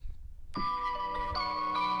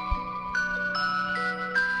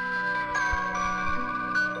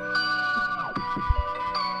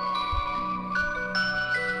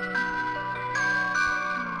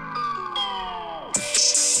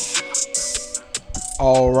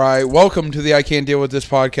All right. Welcome to the I Can't Deal With This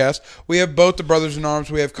podcast. We have both the brothers in arms.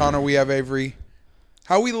 We have Connor. We have Avery.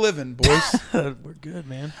 How we living, boys? We're good,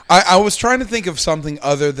 man. I was trying to think of something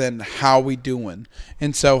other than how we doing.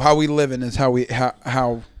 And so how we living is what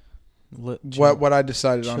I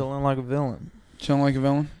decided on. Chilling like a villain. Chilling like a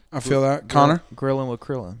villain? I feel that. Connor? Grilling with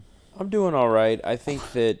Krillin. I'm doing all right. I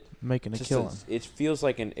think that Making a killing. it feels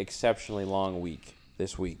like an exceptionally long week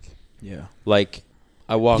this week. Yeah. Like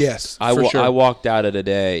I walked sure. I walked out of the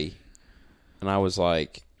day and I was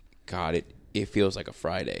like, God, it feels like a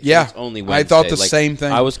Friday. Yeah. It's only Wednesday. I thought the same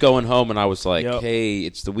thing. I was going home and I was like, Yep. hey,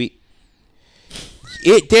 it's the week.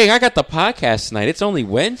 Dang, I got the podcast tonight. It's only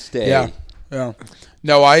Wednesday. Yeah.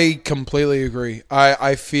 No, I completely agree.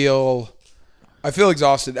 I feel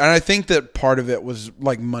exhausted. And I think that part of it was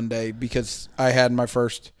like Monday because I had my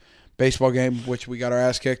first baseball game, which we got our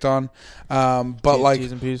ass kicked on. But like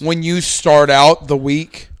when you start out the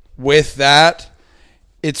week with that,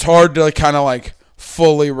 it's hard to kind of like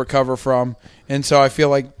fully recover from. And so I feel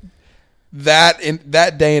like that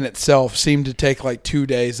day in itself seemed to take like 2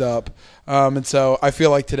 days up. And so I feel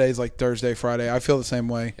like today's like Thursday, Friday. I feel the same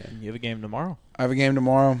way. And you have a game tomorrow. I have a game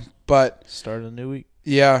tomorrow, but Start of a new week.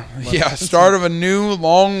 yeah, start of a new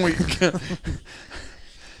long week.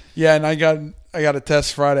 Yeah, and I got a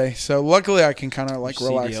test Friday, so luckily I can kind of like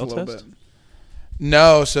relax a little bit.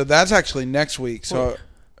 No, so that's actually next week. So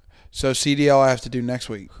CDL I have to do next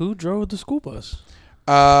week. Who drove the school bus?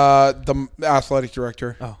 The athletic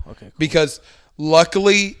director. Oh, okay. Cool. Because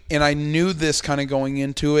luckily, and I knew this kind of going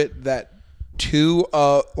into it, that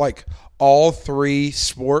all three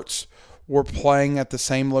sports were playing at the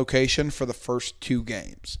same location for the first two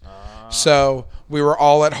games. So we were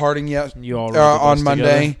all at Harding on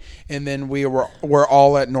Monday, together? and then we're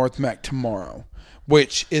all at North Mech tomorrow,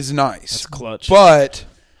 which is nice. That's clutch. But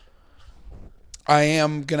I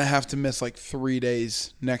am going to have to miss like 3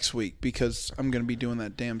 days next week because I'm going to be doing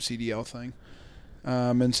that damn CDL thing.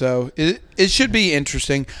 And so it should be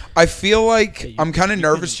interesting. I feel like I'm kind of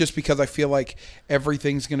nervous just because I feel like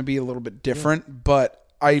everything's going to be a little bit different, but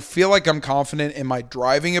I feel like I'm confident in my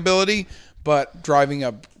driving ability, but driving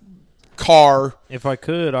a car. If I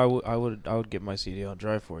could, I would get my CDL and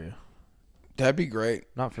drive for you. That'd be great.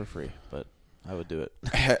 Not for free, but I would do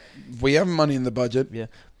it. We have money in the budget. Yeah,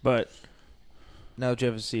 but now that you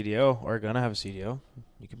have a CDL or are gonna have a CDL,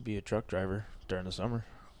 you can be a truck driver during the summer.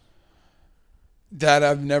 That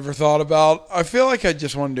I've never thought about. I feel like I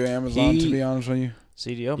just want to do Amazon, to be honest with you.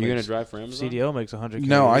 CDL. You're going to drive for Amazon? CDL makes $100K.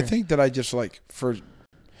 No, I think that I just like for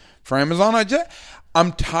Amazon.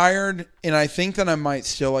 I'm tired, and I think that I might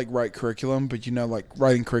still like write curriculum, but like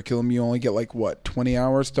writing curriculum, you only get like what 20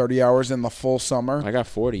 hours, 30 hours in the full summer. I got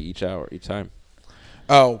 40 each time.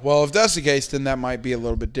 Oh well, if that's the case, then that might be a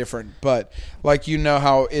little bit different. But like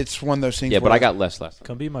how it's one of those things. Yeah, but I got less.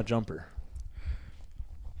 Come be my jumper.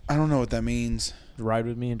 I don't know what that means. Ride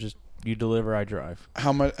with me and just you deliver, I drive.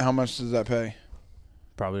 How much does that pay?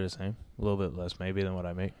 Probably the same. A little bit less maybe than what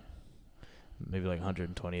I make. Maybe like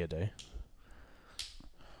 120 a day.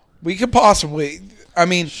 We could possibly. I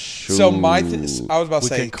mean, so I was about to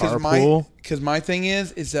say because my thing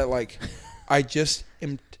is that like I just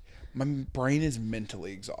am. My brain is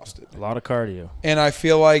mentally exhausted. A lot of cardio. And I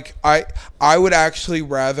feel like I would actually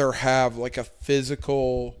rather have like a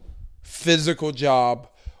physical job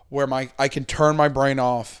where I can turn my brain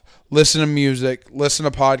off, listen to music, listen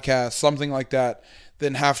to podcasts, something like that,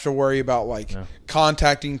 than have to worry about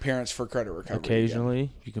contacting parents for credit recovery.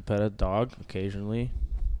 Occasionally, you can pet a dog. Occasionally,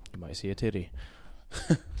 you might see a titty.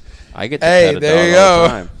 I get to pet a dog all the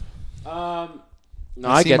time. No,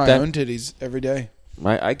 I see get my that. own titties every day.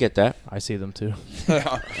 I get that. I see them too.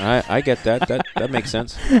 I get that. That makes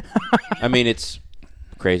sense. I mean, it's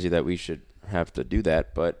crazy that we should have to do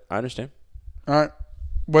that, but I understand. All right.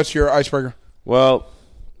 What's your icebreaker? Well,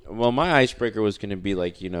 my icebreaker was going to be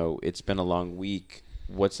like, it's been a long week.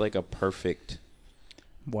 What's like a perfect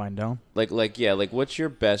wind down? Like what's your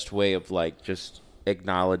best way of like just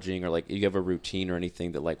acknowledging, or like you have a routine or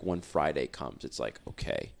anything that like when Friday comes, it's like,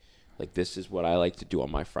 okay, like this is what I like to do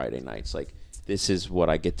on my Friday nights. Like this is what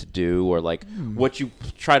I get to do, or like what you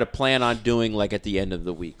try to plan on doing like at the end of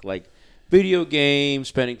the week, like video games,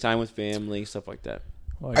 spending time with family, stuff like that.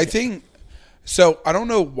 I think so. I don't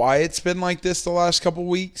know why it's been like this the last couple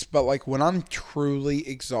weeks, but like when I'm truly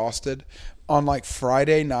exhausted on like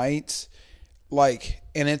Friday nights, like,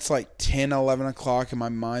 and it's like 10, 11 o'clock and my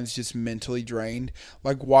mind's just mentally drained,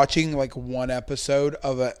 like watching like one episode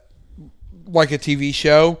of a TV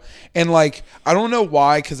show, and like I don't know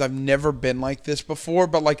why, because I've never been like this before,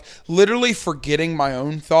 but like literally forgetting my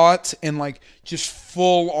own thoughts and like just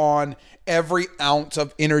full on every ounce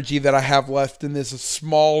of energy that I have left in this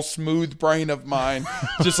small, smooth brain of mine,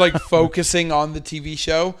 just like focusing on the TV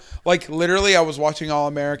show. Like literally, I was watching All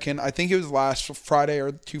American. I think it was last Friday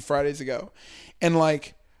or 2 Fridays ago, and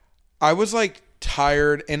like I was like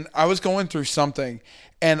tired, and I was going through something,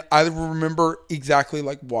 and I remember exactly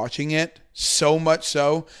like watching it so much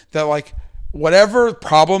so that like whatever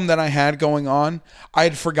problem that I had going on, I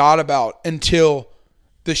had forgot about until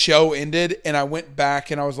the show ended, and I went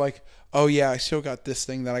back and I was like, oh yeah, I still got this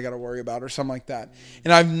thing that I got to worry about or something like that.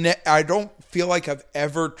 And I don't feel like I've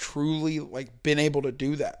ever truly like been able to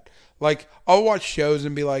do that. Like I'll watch shows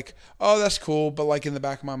and be like, oh, that's cool. But like in the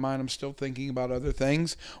back of my mind, I'm still thinking about other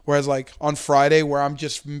things. Whereas like on Friday where I'm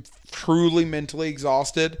just truly mentally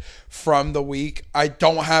exhausted from the week, I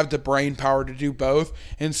don't have the brain power to do both.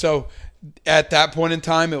 And so at that point in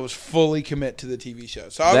time, it was fully commit to the TV show.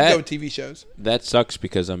 So I would go with TV shows. That sucks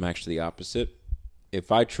because I'm actually the opposite. If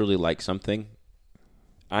I truly like something,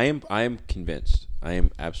 I am convinced. I am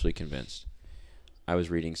absolutely convinced. I was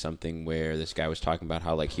reading something where this guy was talking about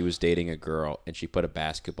how like he was dating a girl and she put a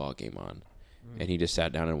basketball game on, and he just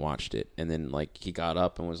sat down and watched it. And then like he got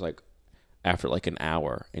up and was like, after like an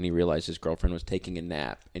hour, and he realized his girlfriend was taking a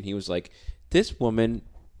nap, and he was like, this woman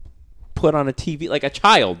put on a TV like a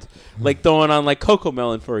child, like throwing on like Coco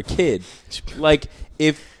Melon for a kid. Like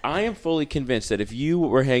if I am fully convinced that if you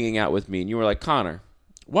were hanging out with me and you were like, Connor,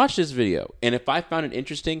 watch this video, and if I found it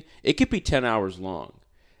interesting, it could be 10 hours long,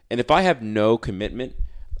 and if I have no commitment,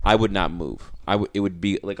 I would not move. It would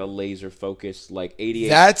be like a laser focus, like ADHD.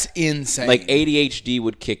 That's insane. Like ADHD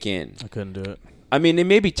would kick in. I couldn't do it. I mean, it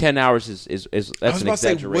maybe 10 hours is that's an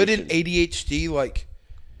exaggeration. Wouldn't ADHD like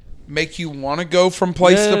make you want to go from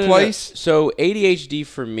place to place? No. So ADHD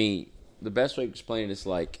for me, the best way to explain it is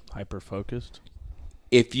like Hyper focused.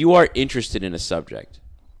 if you are interested in a subject,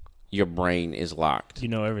 your brain is locked. You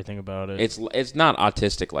know everything about it. It's not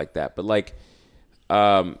autistic like that, but like,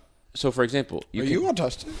 so for example, you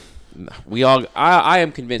autistic? We all. I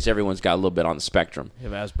am convinced everyone's got a little bit on the spectrum. You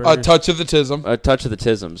have Asperger's. A touch of the tism. A touch of the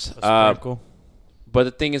tisms. But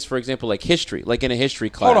the thing is, for example, like history, like in a history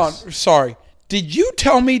class. Hold on, sorry. Did you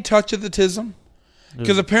tell me touch of the tism?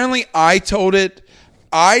 Because apparently I told it.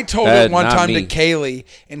 I told it one not time me. to Kaylee,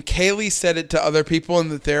 and Kaylee said it to other people in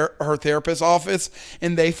her therapist's office,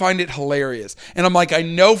 and they find it hilarious. And I'm like, I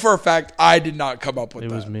know for a fact I did not come up with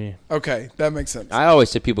that. It was me. Okay, that makes sense. I always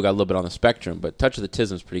say people got a little bit on the spectrum, but touch of the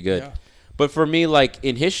tism is pretty good. Yeah. But for me, like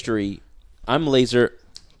in history, I'm laser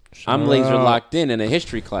locked in a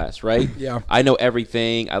history class, right? Yeah. I know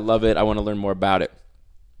everything. I love it. I want to learn more about it.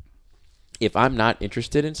 If I'm not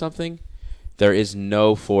interested in something, there is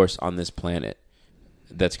no force on this planet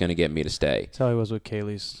that's going to get me to stay. That's how I was with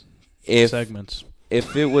Kaylee's segments.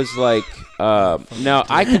 If it was like, now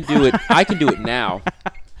I can do it. I can do it now.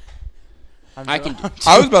 I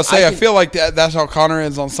was about to say, I feel like that's how Connor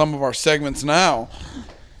is on some of our segments now.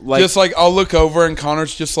 Like, just like I'll look over and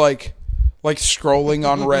Connor's just like scrolling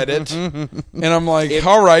on Reddit, and I'm like,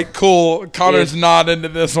 all right, cool. Connor's not into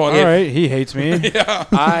this one. All right, he hates me. Yeah.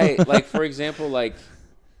 I like, for example, like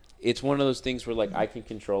it's one of those things where like I can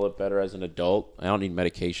control it better as an adult. I don't need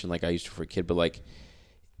medication like I used to for a kid, but like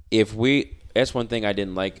that's one thing I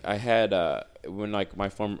didn't like. I had when like my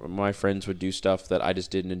friends would do stuff that I just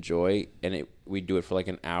didn't enjoy, and we'd do it for like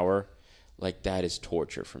an hour. Like that is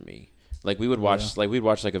torture for me. Like we'd watch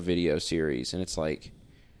like a video series, and it's like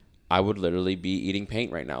I would literally be eating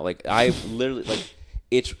paint right now. Like I literally like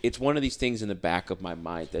it's one of these things in the back of my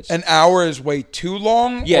mind that's an hour is way too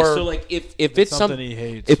long. Yeah. Or So like if it's something he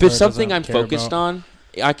hates, if it's or something doesn't I'm care focused about. on,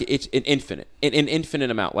 it's an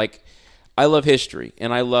infinite amount. Like I love history,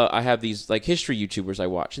 and I have these like history YouTubers I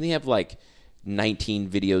watch, and they have like 19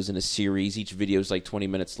 videos in a series. Each video is like 20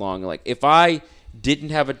 minutes long. Like if I didn't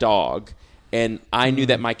have a dog and I knew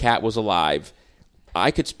that my cat was alive,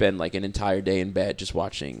 I could spend like an entire day in bed just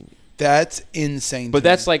watching. That's insane. But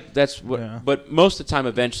that's what. Yeah. But most of the time,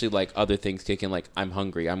 eventually, like other things kick in. Like I'm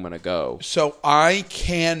hungry, I'm gonna go. So I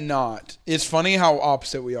cannot. It's funny how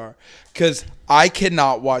opposite we are, because I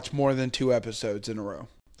cannot watch more than 2 episodes in a row.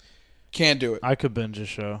 Can't do it. I could binge a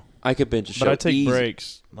show, I could binge a show, but I take easy.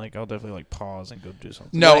 breaks. Like I'll definitely like pause and go do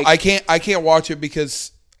something. No, Like- I can't watch it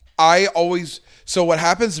because I always. So what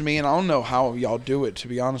happens to me, and I don't know how y'all do it, to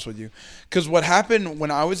be honest with you, because what happened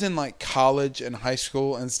when I was in like college and high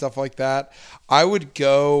school and stuff like that, I would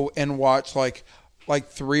go and watch like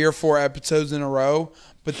 3 or 4 episodes in a row,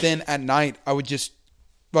 but then at night I would just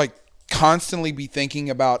like constantly be thinking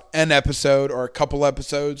about an episode or a couple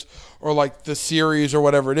episodes or like the series or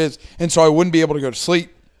whatever it is, and so I wouldn't be able to go to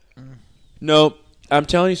sleep. No, I'm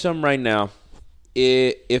telling you something right now.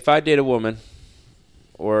 If I date a woman,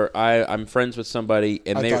 or I'm friends with somebody,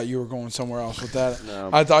 and I they thought you were going somewhere else with that. No.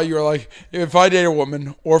 I thought you were like, if I date a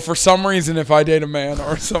woman, or for some reason if I date a man,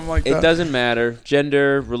 or something like that. It doesn't matter.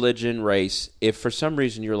 Gender, religion, race. If for some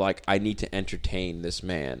reason you're like, I need to entertain this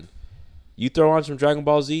man, you throw on some Dragon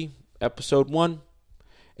Ball Z episode 1,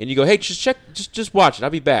 and you go, hey, just watch it. I'll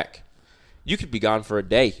be back. You could be gone for a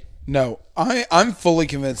day. No, I'm fully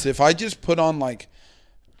convinced if I just put on like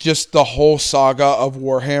just the whole saga of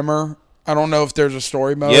Warhammer, I don't know if there's a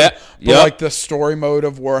story mode, but like the story mode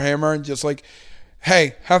of Warhammer, and just like,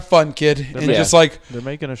 hey, have fun, kid, just like they're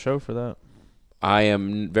making a show for that. I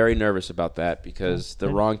am very nervous about that because the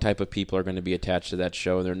wrong type of people are going to be attached to that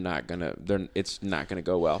show, and it's not gonna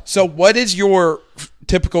go well. So, what is your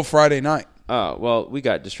typical Friday night? Oh well, we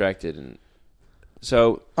got distracted, and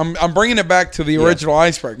so I'm bringing it back to the original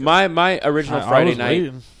icebreaker. My original Friday night.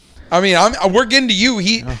 Waiting. I mean, we're getting to you.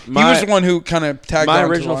 He was the one who kind of tagged on. My to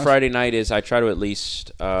original the Friday night is I try to at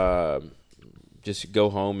least just go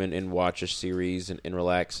home and watch a series and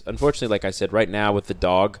relax. Unfortunately, like I said, right now with the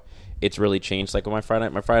dog, it's really changed. Like on my Friday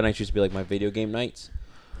nights used to be like my video game nights,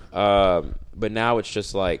 but now it's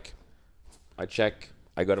just like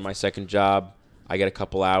I go to my second job, I get a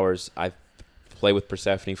couple hours, I play with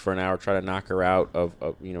Persephone for an hour, try to knock her out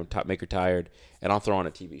make her tired, and I'll throw on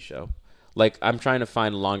a TV show. Like, I'm trying to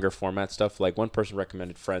find longer format stuff. Like, one person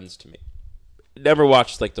recommended Friends to me. Never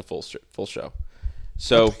watched, like, the full show.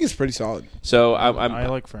 So I think it's pretty solid. So I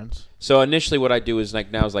like Friends. So initially what I do is,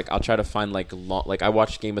 like, now is, like, I'll try to find, like, I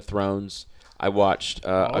watched Game of Thrones. I watched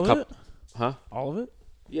All a couple. of it? Huh? All of it?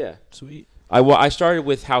 Yeah. Sweet. I started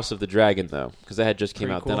with House of the Dragon, though, because that had just came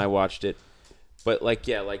Pretty out. cool. Then I watched it. But, like,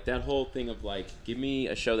 yeah, like, that whole thing of, like, give me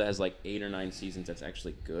a show that has, like, 8 or 9 seasons that's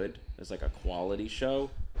actually good. It's, like, a quality show.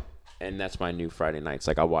 And that's my new Friday nights.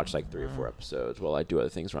 Like, I'll watch, like, 3 or 4 episodes while I do other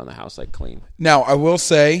things around the house, like clean. Now, I will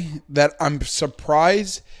say that I'm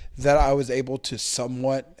surprised that I was able to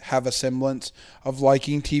somewhat have a semblance of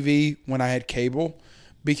liking TV when I had cable.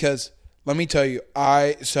 Because, let me tell you,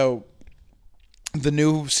 the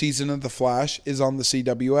new season of The Flash is on the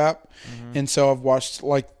CW app. Mm-hmm. And so I've watched,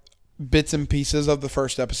 like, bits and pieces of the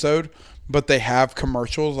first episode, but they have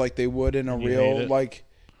commercials like they would in a real like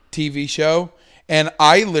TV show, and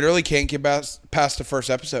I literally can't get past the first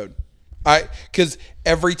episode. Because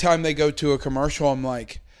every time they go to a commercial, I'm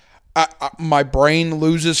like, my brain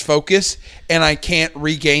loses focus and I can't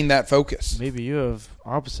regain that focus. Maybe you have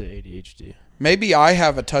opposite ADHD. Maybe I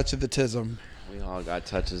have a touch of the tism. We all got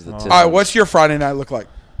touches of the All right, what's your Friday night look like?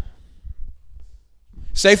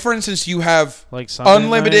 Say, for instance, you have like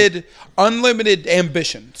Sunday unlimited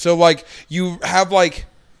ambition. So, like, you have, like,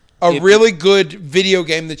 really good video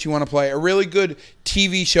game that you want to play, a really good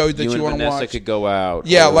TV show that you want to watch. Vanessa could go out.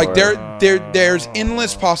 Yeah, like, there's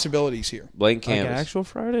endless possibilities here. Blank like canvas. an actual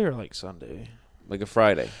Friday or like Sunday? Like a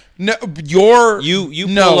Friday. No, You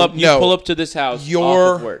pull up to this house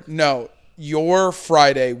off of work. No, your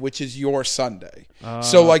Friday, which is your Sunday.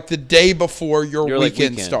 So, like, the day before your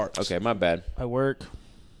weekend starts. Okay, my bad. I work.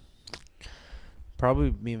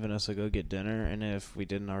 Probably me and Vanessa go get dinner, and if we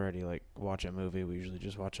didn't already, like, watch a movie, we usually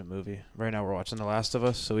just watch a movie. Right now we're watching The Last of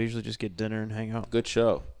Us, so we usually just get dinner and hang out. Good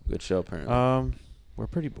show, apparently. We're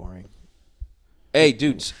pretty boring. Hey,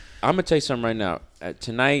 dudes, I'm going to tell you something right now.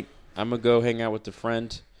 Tonight, I'm going to go hang out with a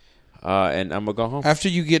friend, and I'm going to go home. After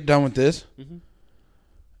you get done with this,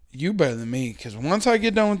 you better than me, because once I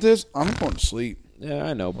get done with this, I'm going to sleep. Yeah,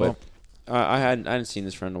 I know, but I hadn't seen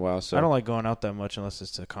this friend in a while, so I don't like going out that much unless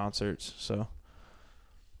it's to concerts, so...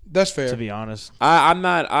 That's fair. To be honest, I'm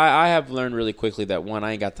not. I have learned really quickly that one,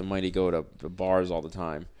 I ain't got the money to go to bars all the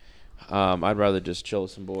time. I'd rather just chill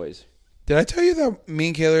with some boys. Did I tell you that me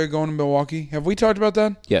and Kayla are going to Milwaukee? Have we talked about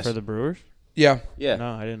that? Yes. for the Brewers. Yeah. Yeah.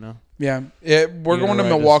 No, I didn't know. Yeah. We're going to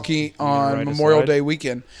Milwaukee on Memorial Day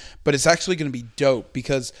weekend, but it's actually going to be dope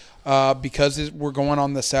because we're going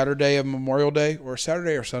on the Saturday of Memorial Day, or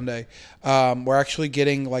Saturday or Sunday. We're actually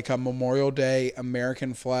getting like a Memorial Day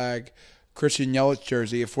American flag Christian Yelich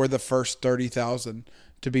jersey if we're the first 30,000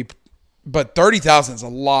 to be, but 30,000 is a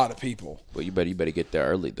lot of people. But you better get there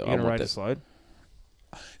early though. You gonna ride the slide?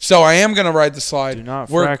 So I am going to ride the slide. Do not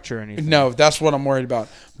fracture anything. No, that's what I'm worried about.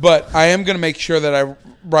 But I am going to make sure that I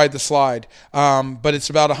ride the slide. But it's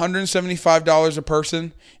about $175 a person,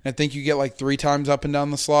 and I think you get like 3 times up and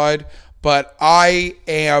down the slide. But I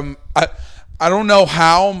don't know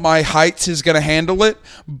how my heights is going to handle it,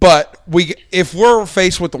 but if we're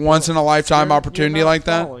faced with a once in a lifetime opportunity like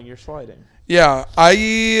that, you're sliding. Yeah,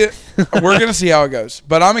 we're going to see how it goes,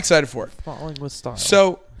 but I'm excited for it. Falling with style.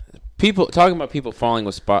 So, talking about people falling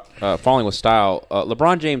with style.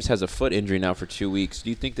 LeBron James has a foot injury now for 2 weeks. Do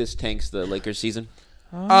you think this tanks the Lakers season?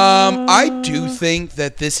 I do think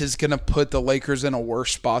that this is going to put the Lakers in a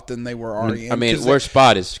worse spot than they were already in. I mean, worst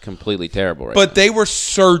spot is completely terrible right now. But they were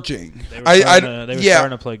surging. They were starting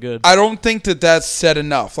to play good. I don't think that that's said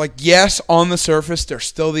enough. Like, yes, on the surface, they're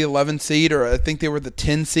still the 11 seed, or I think they were the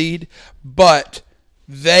 10 seed, but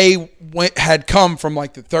they had come from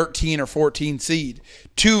like the 13 or 14 seed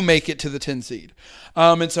to make it to the 10 seed.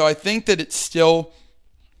 And so I think that it still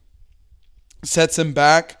sets them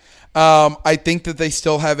back. I think that they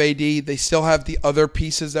still have AD. They still have the other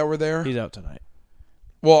pieces that were there. He's out tonight.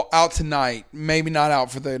 Well, out tonight. Maybe not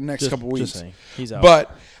out for the next couple weeks. Just saying. He's out.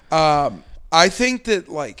 But I think that,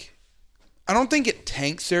 like, I don't think it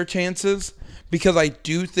tanks their chances because I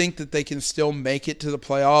do think that they can still make it to the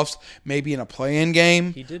playoffs, maybe in a play-in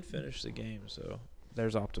game. He did finish the game, so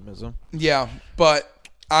there's optimism. Yeah, but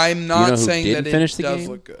I'm not saying that it does game?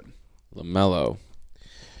 look good. LaMelo.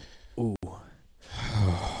 Ooh.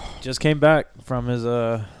 Just came back from his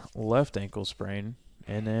left ankle sprain,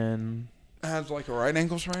 and then Has like a right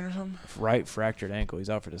ankle sprain or something? right fractured ankle. He's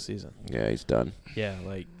out for the season. Yeah, he's done. Yeah,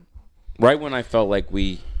 like Right when I felt like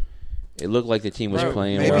it looked like the team was Bro,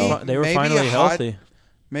 playing maybe- well. they were maybe finally a hot- healthy.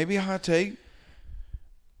 Maybe a hot take,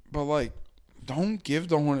 but, like, don't give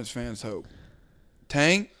the Hornets fans hope.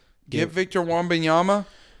 Tank, get Victor Wembanyama.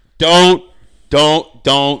 Don't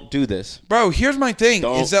do this. Bro, here's my thing.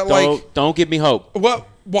 Don't give me hope. What?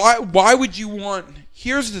 Why would you want?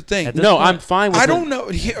 Here's the thing. At this No, point- I'm fine with I him. don't know.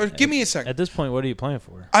 Here, give me a second. At this point, what are you playing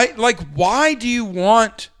for? Why do you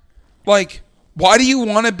want? Why do you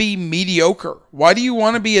want to be mediocre? Why do you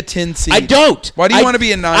want to be a 10 seed? I don't. Why do you want to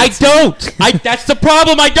be a 9 I seed? don't. That's the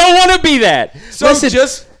problem. I don't want to be that. So Listen,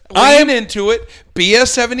 just lean into it. Be a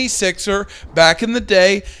 76er back in the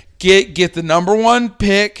day. Get the number 1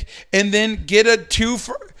 pick, and then get a 2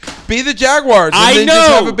 for. Be the Jaguars. And I then know.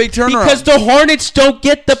 Just have a big turnaround. Because the Hornets don't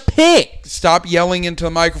get the pick. Stop yelling into the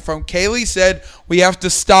microphone. Kaylee said we have to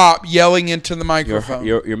stop yelling into the microphone.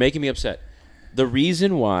 You're making me upset. The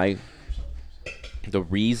reason why I'm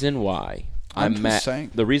I'm just mad.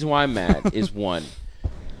 saying. The reason why I'm mad is one.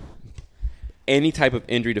 Any type of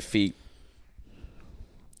injury to feet,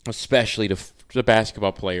 especially to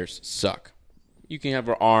basketball players, suck. You can have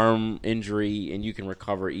an arm injury and you can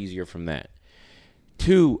recover easier from that.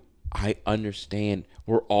 2, I understand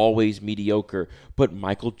we're always mediocre, but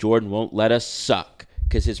Michael Jordan won't let us suck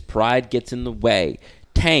because his pride gets in the way.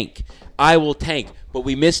 Tank. I will tank. But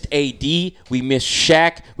we missed AD. We missed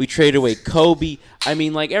Shaq. We traded away Kobe. I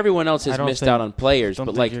mean, like, everyone else has missed out on players. Don't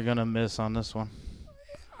But, think like, you're gonna miss on this one.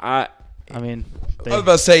 I mean, I was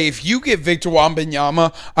about to say, if you get Victor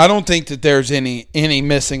Wembanyama, I don't think that there's any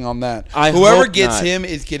missing on that. Whoever hope gets not. him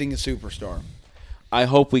is getting a superstar.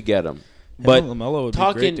 hope we get him. But LaMelo would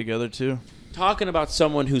be great together too. Talking about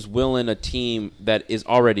someone who's willing a team that is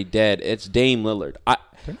already dead, it's Dame Lillard.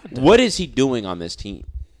 What is he doing on this team?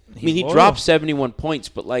 I mean, he dropped 71 points,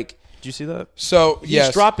 but, like, Did you see that? So he's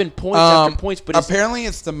dropping points after points. But apparently,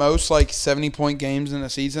 it's the most 70-point games in a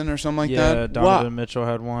season or something like Yeah, that. Donovan Mitchell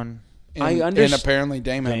had one And apparently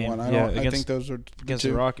Dame had one. I think those are against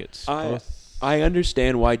two. the Rockets. Both. I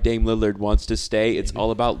understand why Dame Lillard wants to stay. It's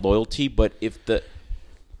all about loyalty. But if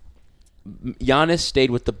Giannis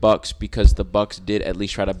stayed with the Bucks because the Bucks did at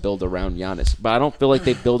least try to build around Giannis, but I don't feel like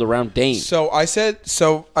they build around Dame. So I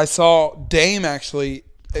saw Dame actually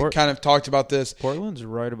kind of talked about this. Portland's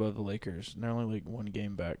right above the Lakers. And they're only like 1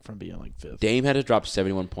 game back from being like 5th. Dame had to drop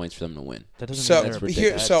 71 points for them to win. That doesn't mean they're a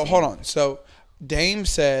bad team. Hold on. So Dame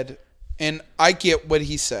said, and I get what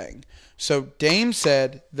he's saying. So Dame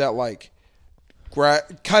said that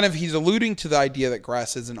he's alluding to the idea that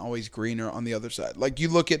grass isn't always greener on the other side. Like, you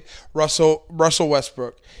look at Russell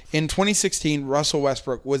Westbrook. In 2016, Russell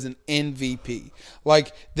Westbrook was an MVP.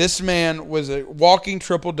 Like, this man was a walking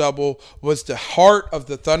triple-double, was the heart of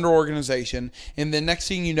the Thunder organization, and the next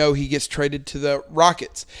thing you know, he gets traded to the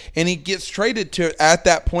Rockets. And he gets traded to, at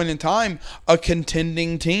that point in time, a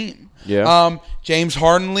contending team. Yeah. James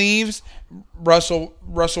Harden leaves. Russell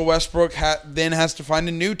Westbrook then has to find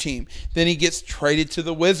a new team. Then he gets traded to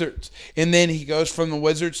the Wizards. And then he goes from the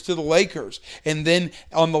Wizards to the Lakers. And then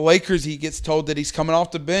on the Lakers, he gets told that he's coming off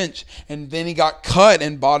the bench. And then he got cut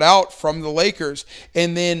and bought out from the Lakers.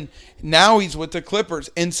 And then now he's with the Clippers.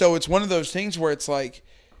 And so it's one of those things where it's like,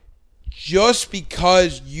 just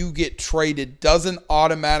because you get traded doesn't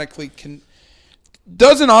automatically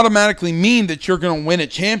mean that you're going to win a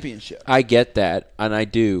championship. I get that, and I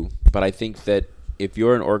do, but I think that if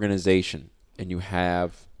you're an organization and you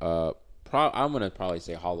have, I'm going to probably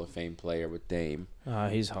say Hall of Fame player with Dame.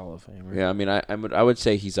 He's Hall of Famer. Yeah, I mean, I would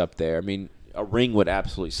say he's up there. I mean, a ring would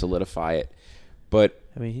absolutely solidify it, but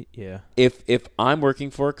I mean, yeah. If I'm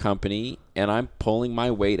working for a company and I'm pulling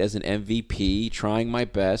my weight as an MVP, trying my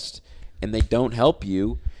best, and they don't help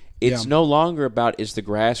you, it's no longer about is the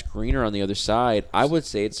grass greener on the other side. I would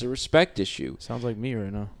say it's a respect issue. Sounds like me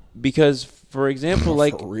right now. Because, for example,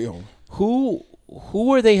 like For real. who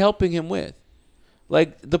are they helping him with?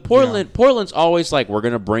 Like the Portland's always like, we're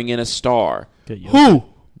gonna bring in a star. Who?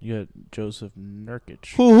 You got Joseph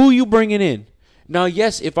Nurkic. Who you bringing in? Now,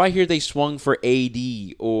 yes, if I hear they swung for AD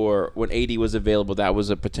or when AD was available, that was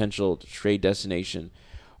a potential trade destination.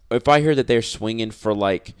 If I hear that they're swinging for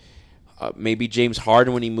like maybe James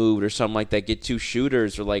Harden when he moved or something like that, get 2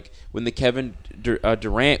 shooters, or like when the Kevin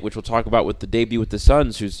Durant, which we'll talk about with the debut with the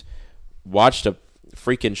Suns, who's watched a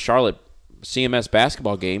freaking Charlotte CMS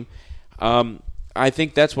basketball game. I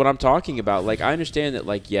think that's what I'm talking about. Like, I understand that,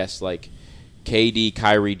 like, yes, like KD,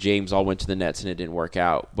 Kyrie, James all went to the Nets and it didn't work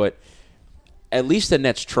out, but at least the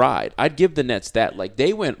Nets tried. I'd give the Nets that. Like,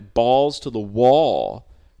 they went balls to the wall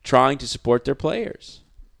trying to support their players.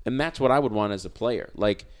 And that's what I would want as a player.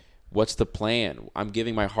 Like, what's the plan? I'm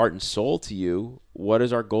giving my heart and soul to you. What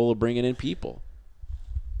is our goal of bringing in people?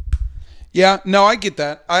 Yeah, no, I get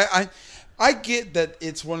that. I get that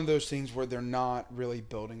it's one of those things where they're not really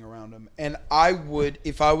building around him. And I would,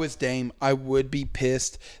 if I was Dame, I would be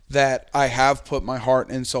pissed that I have put my heart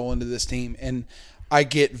and soul into this team and I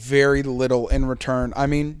get very little in return. I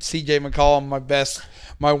mean, CJ McCollum,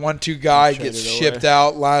 my 1-2 guy, gets shipped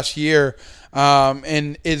out last year,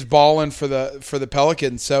 and is balling for the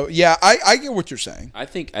Pelicans. So yeah, I get what you're saying. I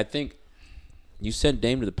think you send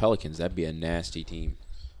Dame to the Pelicans, that'd be a nasty team.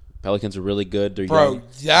 Pelicans are really good. They're young.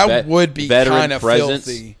 That would be kind of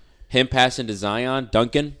filthy. Him passing to Zion,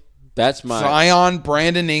 Duncan. That's my Zion,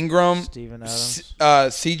 Brandon Ingram, Steven Adams,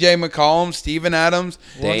 C.J. McCollum, Steven Adams,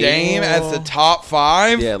 Dame as the top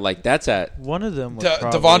 5. Yeah, like that's at one of them.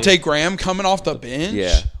 Devontae Graham coming off the bench.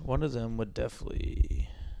 Yeah, one of them would definitely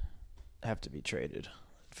have to be traded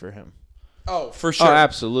for him. Oh, for sure. Oh,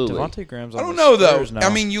 absolutely. Devontae Graham's on I don't the know though. Spurs now.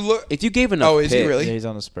 I mean, you look. If you gave enough, is he picks, really? Yeah, he's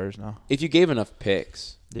on the Spurs now. If you gave enough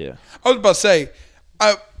picks, Yeah. I was about to say,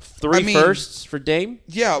 3 firsts for Dame.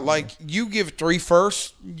 Yeah, like you give 3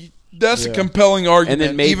 firsts. That's a compelling argument,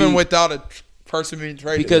 And then maybe, even without a person being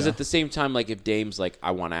traded. Because at the same time, like if Dame's like,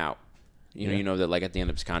 I want out, you know that like at the end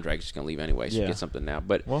of his contract, he's just gonna leave anyway, so you get something now.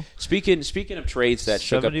 But speaking of trades that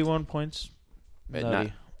shook up 71 points,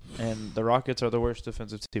 nutty. And the Rockets are the worst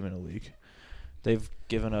defensive team in the league. They've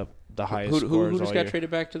given up the highest scores who just all got year. traded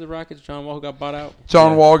back to the Rockets? John Wall, who got bought out?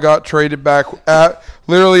 John Wall got traded back at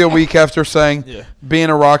literally a week after saying being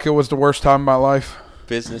a Rocket was the worst time of my life.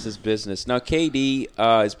 Business is business. Now, KD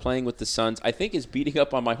is playing with the Suns. I think is beating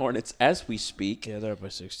up on my Hornets as we speak. Yeah, they're up by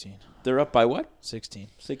 16. They're up by what? 16.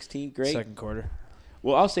 16. Great. Second quarter.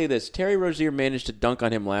 Well, I'll say this. Terry Rozier managed to dunk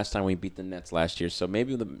on him last time we beat the Nets last year, so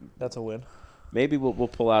maybe That's a win. maybe we'll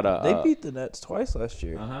pull out a... They beat the Nets twice last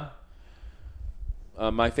year.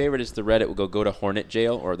 my favorite is the Reddit will go to Hornet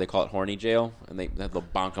Jail, or they call it Horny Jail, and they'll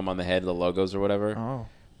bonk them on the head, the logos or whatever. Oh.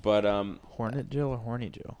 But Hornet Jail or Horny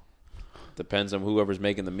Jail? depends on whoever's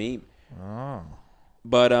making the meme. Oh.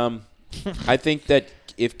 But I think that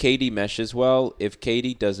if KD meshes well, if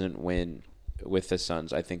KD doesn't win with the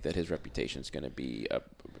Suns, I think that his reputation is going to be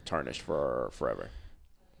tarnished for forever.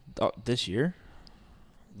 This year?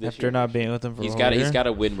 This After year, not being with them for he's a got whole year? he's got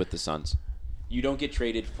to win with the Suns. You don't get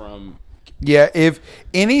traded from. Yeah, if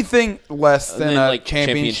anything less than then, a like,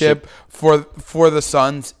 championship for the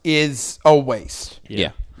Suns is a waste.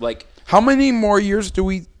 Yeah. Like How many more years do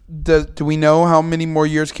we know how many more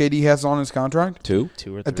years KD has on his contract? 2.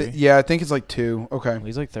 2 or 3. Yeah, I think it's like 2. Okay.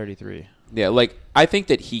 He's like 33. Yeah, like I think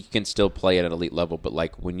that he can still play at an elite level, but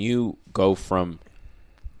like when you go from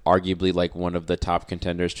arguably like one of the top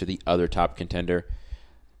contenders to the other top contender,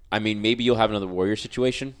 I mean, maybe you'll have another Warrior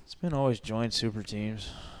situation. It's been always joined super teams.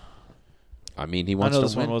 I mean, he I wants know to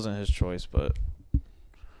this win. one wasn't his choice, but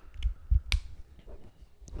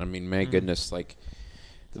I mean, my goodness, like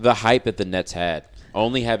the hype that the Nets had,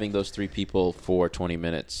 only having those 3 people for 20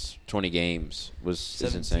 minutes, 20 games is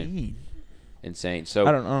insane. Insane. So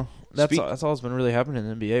I don't know. That's all that's been really happening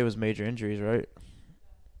in the NBA was major injuries, right?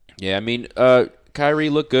 Yeah, I mean, Kyrie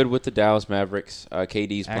looked good with the Dallas Mavericks.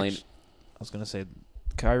 KD's playing. I was gonna say,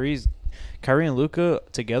 Kyrie and Luka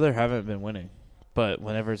together haven't been winning, but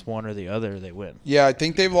whenever it's one or the other, they win. Yeah, I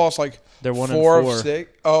think they've lost like They're 1 4 and 4. of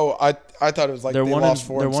 6. Oh, I thought it was like They're they one lost and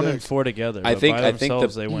 4 they're and 1 6. and 4 together. I but think- by I think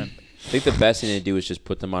themselves the- they win. I think the best thing to do is just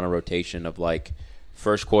put them on a rotation of like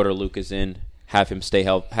first quarter Luka's in, have him stay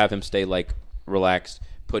like relaxed,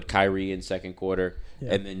 put Kyrie in second quarter,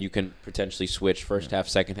 and then you can potentially switch first half,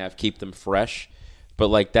 second half, keep them fresh. But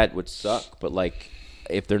like that would suck. But like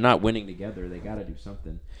if they're not winning together, they got to do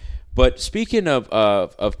something. But speaking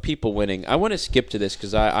of people winning, I want to skip to this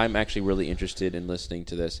because I'm actually really interested in listening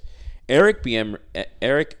to this. Eric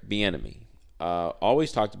Bieniemy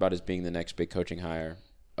always talked about as being the next big coaching hire,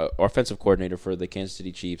 offensive coordinator for the Kansas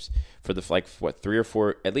City Chiefs for the 3 or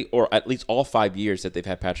 4 at least all 5 years that they've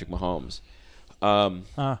had Patrick Mahomes.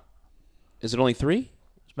 Is it only 3?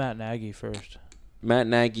 It's Matt Nagy first. Matt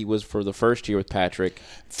Nagy was for the first year with Patrick.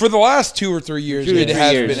 For the last 2 or 3 years, Two or it 3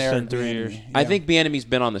 has years. been It's Eric been 3 Bieniemy. years. Yeah. I think Bieniemy's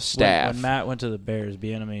been on the staff. When Matt went to the Bears,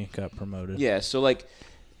 Bieniemy got promoted. Yeah, so like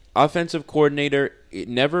offensive coordinator,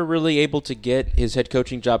 never really able to get his head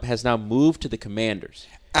coaching job, has now moved to the Commanders.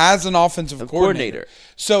 As an offensive coordinator.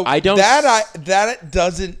 So I don't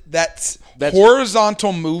that's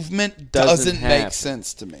horizontal movement doesn't make happen.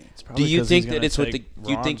 sense to me. Do you think that it's with the?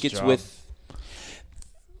 Do you think it's with?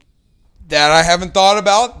 That I haven't thought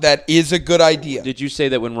about. That is a good idea. Did you say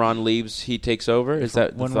that when Ron leaves, he takes over? Is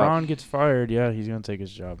that the when thought? Ron gets fired? Yeah, he's gonna take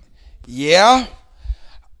his job. Yeah.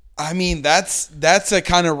 I mean, that's a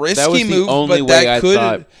kind of risky That was the move, only but way that I could.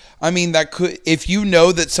 thought. I mean, that could. If you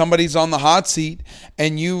know that somebody's on the hot seat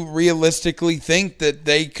and you realistically think that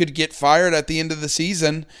they could get fired at the end of the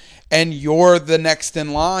season, and you're the next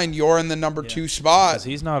in line, you're in the number 2 spot. 'Cause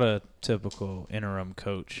he's not a typical interim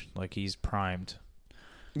coach. Like he's primed.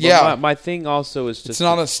 Yeah, Well, my thing also is just it's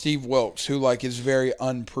not a Steve Wilkes who is very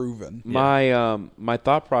unproven. my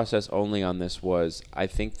thought process only on this was I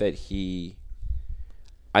think he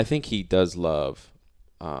does love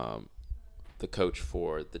the coach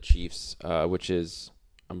for the Chiefs, which is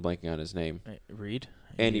I'm blanking on his name. Reed.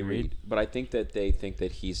 Andy Reid. But I think that they think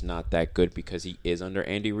that he's not that good because he is under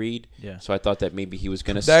Andy Reid. Yeah. So I thought that maybe he was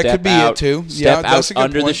going to That step could be out, it too. Step Yeah, out that's a good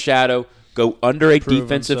under the point. shadow, go under a Prove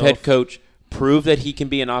defensive himself. head coach, prove that he can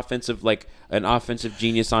be an offensive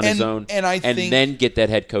genius on his own, and I think- then get that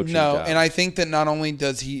head coaching job. And I think that not only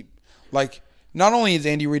does he not only is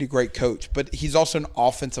Andy Reid a great coach, but he's also an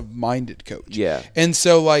offensive-minded coach. Yeah. And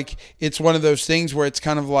so, it's one of those things where it's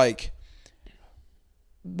kind of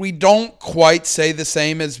we don't quite say the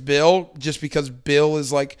same as Bill just because Bill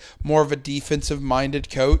is, more of a defensive-minded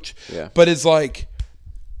coach. Yeah. But it's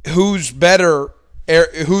who's better?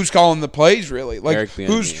 Who's calling the plays, really? Eric Bieniemy.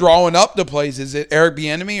 Who's drawing up the plays? Is it Eric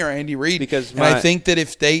Bieniemy or Andy Reid? Because I think that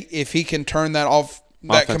if he can turn that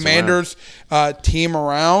Offense Commanders team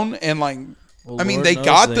around and Well, I mean, Lord they knows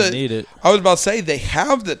got they need it. I was about to say they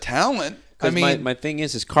have the talent. I 'Cause mean, my thing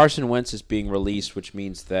is Carson Wentz is being released, which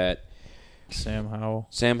means that Sam Howell.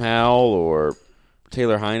 Sam Howell or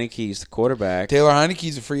Taylor Heineke is the quarterback. Taylor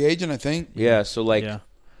Heineke's a free agent, I think. Yeah, so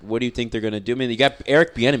what do you think they're going to do? I mean, you got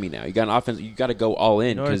Eric Bieniemy now. You got an offense. You got to go all in.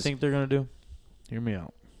 You know what I 'cause- think they're gonna do? Hear me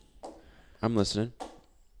out. I'm listening.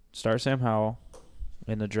 Start Sam Howell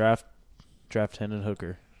in the draft. Draft Hendon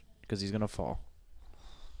Hooker because he's gonna fall,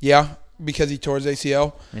 Yeah, because he tore his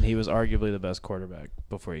ACL. and he was arguably the best quarterback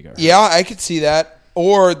before he got hurt. Yeah, I could see that.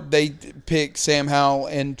 Or they pick Sam Howell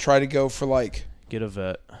and try to go for Get a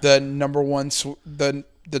vet. the number one,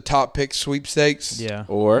 the top pick sweepstakes. Yeah,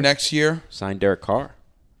 Or Next year. sign Derek Carr.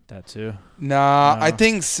 that too. Nah, No.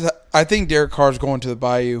 I think Derek Carr's going to the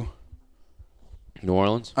Bayou. New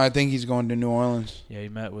Orleans. I think he's going to New Orleans. Yeah, he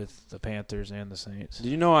met with the Panthers and the Saints.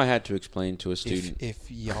 Did you know I had to explain to a student?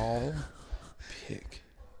 If y'all pick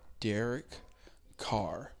Derek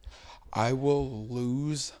Carr, I will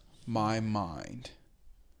lose my mind.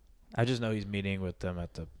 I just know he's meeting with them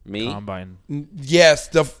at the Me? combine. Yes,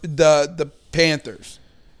 the Panthers.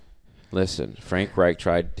 Listen, Frank Reich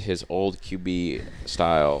tried his old QB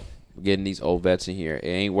style, getting these old vets in here. It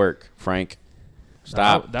ain't work, Frank.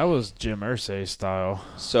 Stop. That was Jim Irsay style.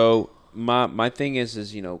 So my thing is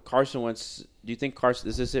Carson Wentz. Do you think Carson?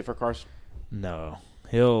 Is this it for Carson? No,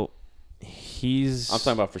 he's. I'm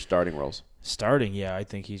talking about for starting roles. Starting, yeah, I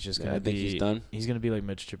think he's just Yeah, gonna I think be. he's done. He's gonna be like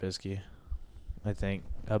Mitch Trubisky. I think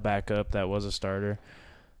a backup that was a starter.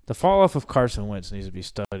 The fall off of Carson Wentz needs to be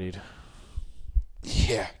studied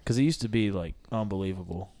Yeah. because he used to be like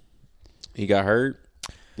He got hurt.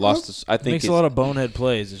 Lost. I think makes a lot of bonehead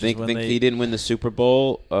plays. It's Think just when they, he didn't win the Super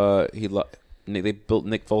Bowl. They built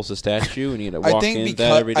Nick Foles' statue, and he had to walk in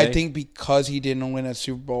that every day. I think because he didn't win a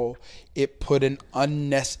Super Bowl, it put an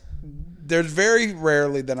unnecessary. There's very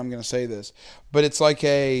rarely that I'm going to say this, but it's like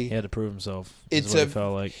he had to prove himself. It's It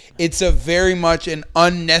felt like. It's a very much an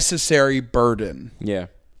unnecessary burden Yeah,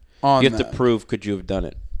 on you have that. to prove could you have done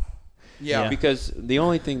it? Yeah. Because the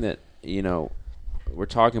only thing that we're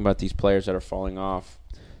talking about these players that are falling off.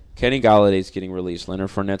 Kenny Galladay's getting released. Leonard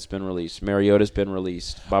Fournette's been released. Mariota's been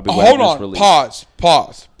released. Bobby Hold Wagner's on. released.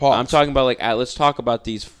 Pause. I'm talking about let's talk about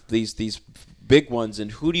these big ones,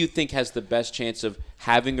 and who do you think has the best chance of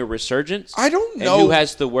having a resurgence? I don't know. And who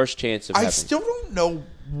has the worst chance of I having? still don't know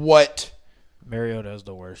what. Mariota is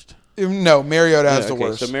the worst. No, Mariota has the okay,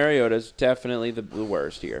 worst. So Mariota's definitely the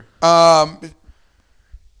worst here.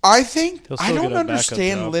 I think He'll still I get don't a backup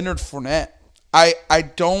understand job. Leonard Fournette. I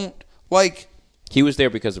don't like. He was there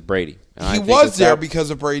because of Brady. And I He think was there without- because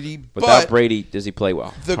of Brady, Without but Brady, does he play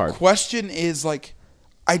well? the Hard. question is like,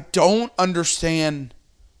 I don't understand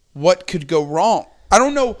what could go wrong. I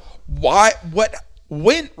don't know what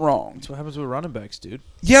went wrong. That's what happens with running backs, dude.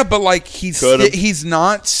 Yeah, but like he's Could've. he's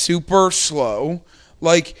not super slow.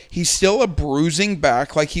 Like he's still a bruising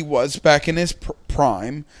back, like he was back in his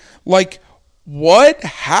prime. Like what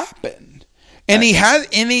happened? And he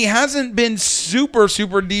hasn't been super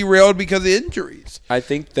derailed because of injuries. I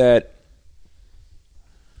think that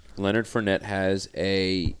Leonard Fournette has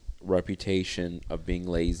a reputation of being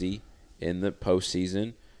lazy in the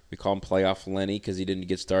postseason. We call him Playoff Lenny because he didn't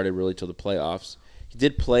get started really till the playoffs. He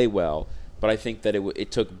did play well, but I think that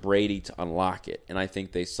it took Brady to unlock it. And I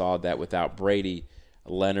think they saw that without Brady,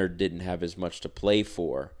 Leonard didn't have as much to play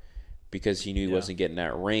for because he knew he wasn't getting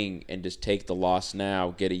that ring, and just take the loss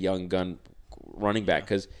now, get a young gun running back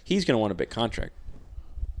because he's going to want a big contract.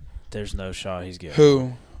 There's no shot he's getting.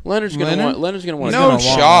 Who? Leonard's going to want No gonna want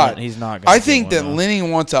shot. one. He's not gonna I get think one, that though. Lenny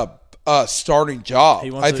wants a starting job.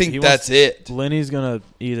 I think that's it. Lenny's gonna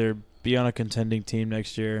either be on a contending team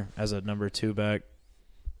next year as a number 2 back,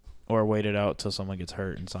 or wait it out till someone gets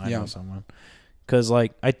hurt and sign with someone. Because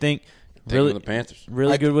like I think really the Panthers.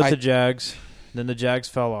 really good with the Jags. Then the Jags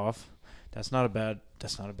fell off. That's not a bad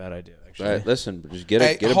idea actually. Listen, just get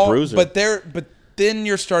a bruiser. But then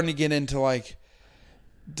you're starting to get into like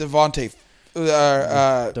Devonta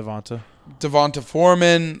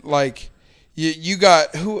Foreman. Like you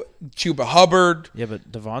got who? Chuba Hubbard. Yeah,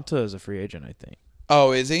 but Devonta is a free agent, I think.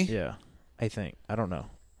 Oh, is he? Yeah, I think. I don't know.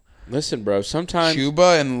 Listen, bro, sometimes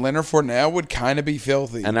Chuba and Leonard Fournette would kind of be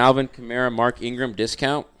filthy. an Alvin Kamara, Mark Ingram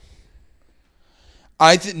discount.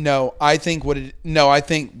 I think what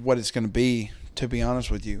it's going to be, to be honest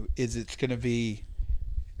with you, is it's going to be.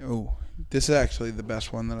 Oh, this is actually the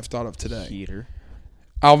best one that I've thought of today. Heater.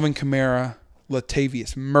 Alvin Kamara,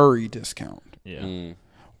 Latavius Murray discount. Yeah.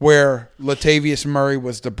 Where Latavius Murray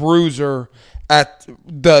was the bruiser at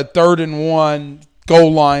the 3rd and 1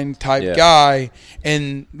 goal line type guy,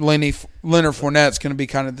 and Leonard Fournette's going to be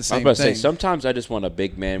kind of the same I'm about to thing. say, sometimes I just want a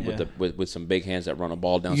big man with some big hands that run a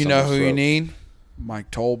ball down. You know someone's who you throat. need?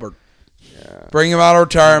 Mike Tolbert. Yeah. Bring him out of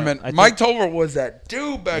retirement. Yeah, Mike Tolbert was that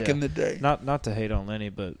dude back in the day. Not to hate on Lenny,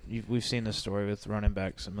 but we've seen this story with running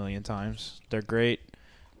backs a million times. They're great,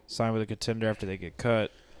 sign with a contender after they get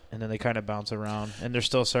cut, and then they kind of bounce around, and they're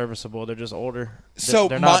still serviceable. They're just older.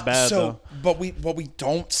 They're not bad though. But what we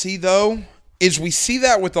don't see though is we see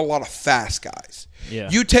that with a lot of fast guys. Yeah.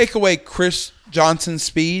 You take away Chris Johnson's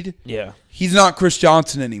speed. Yeah. He's not Chris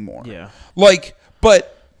Johnson anymore. Yeah.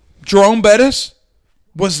 But Jerome Bettis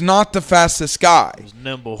was not the fastest guy. He was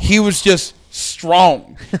nimble. He was just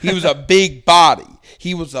strong. He was a big body.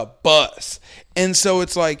 He was a bus. And so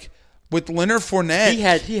it's like with Leonard Fournette, He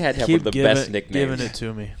had to have one of the best nicknames. Giving it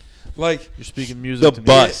to me. like You're speaking music The to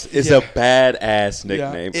Bus me. is a badass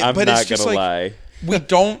nickname. Yeah. I'm But not it's just gonna like- lie. we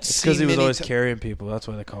don't see Because he was many always carrying people. That's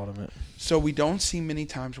why they called him it. So we don't see many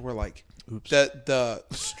times where like the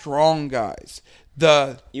strong guys,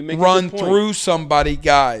 the You make a run good point. through somebody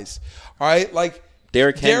guys. All right, like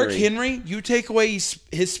Derrick Henry. you take away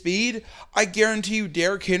his speed, I guarantee you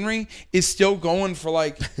Derrick Henry is still going for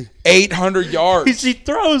like 800 yards. He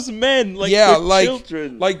throws men like Yeah, they're like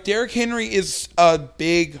children. like Derrick Henry is a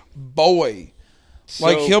big boy. So-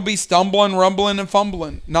 Like he'll be stumbling, rumbling, and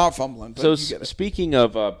fumbling. Not fumbling, but So you get it. speaking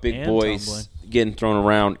of big And boys tumbling. getting thrown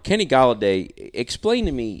around, Kenny Galladay, explain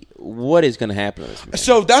to me what is going to happen to this man.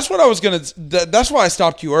 So that's what I was gonna. That's why I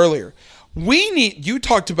stopped you earlier. You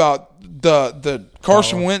talked about the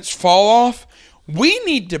Carson Wentz fall off. We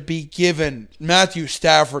need to be giving Matthew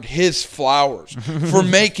Stafford his flowers for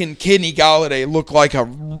making Kenny Galladay look like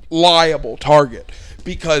a liable target.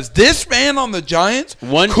 Because this man on the Giants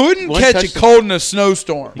couldn't catch a touchdown. cold in a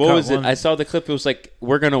snowstorm. What was it? one. I saw the clip. It was like,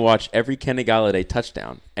 we're going to watch every Kenny Galladay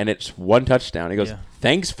touchdown, and it's one touchdown. He goes,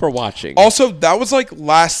 thanks for watching. Also, that was like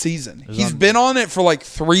last season. was He's on- been on it for like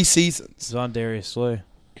 3 seasons. It's on Darius Slay.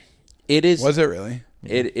 It is. Was it really?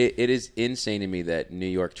 It is insane to me that New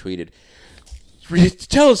York tweeted,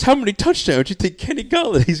 tell us how many touchdowns you think Kenny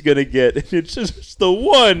Galladay's going to get. And it's just the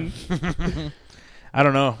one. I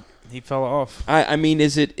don't know. He fell off. I mean,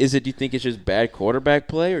 is it? Do you think it's just bad quarterback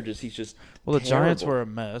play, or just he's just Well, the terrible? Giants were a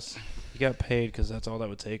mess. He got paid because that's all that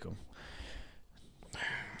would take him.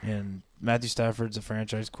 And Matthew Stafford's a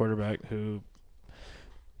franchise quarterback who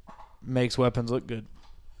makes weapons look good.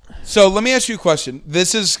 So let me ask you a question.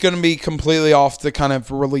 This is going to be completely off the kind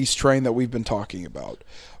of release train that we've been talking about.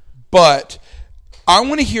 But I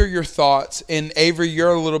want to hear your thoughts. And Avery,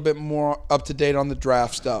 you're a little bit more up to date on the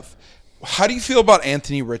draft stuff. How do you feel about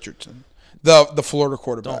Anthony Richardson, the Florida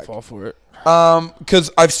quarterback? Don't fall for it.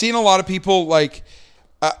 Because I've seen a lot of people like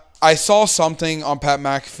I saw something on Pat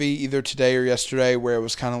McAfee either today or yesterday where it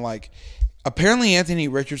was kind of like apparently Anthony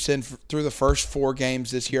Richardson through the first 4 games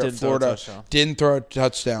this year at Florida didn't throw a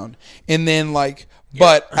touchdown, and then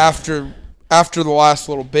but after the last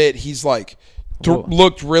little bit he's like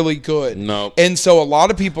looked really good. No, and so a lot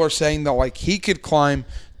of people are saying that like he could climb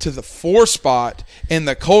to the 4 spot and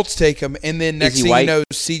the Colts take him, and then next thing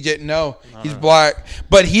you know, he's black,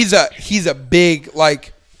 but he's a big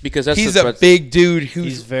because he's a big dude who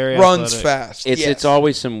runs athletic. fast. It's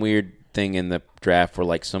always some weird thing in the draft where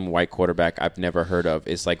like some white quarterback I've never heard of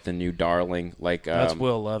is like the new darling. That's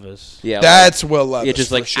Will Levis. Yeah, that's Will Levis. Yeah,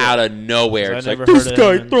 just like sure. out of nowhere. It's like this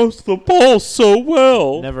guy throws the ball so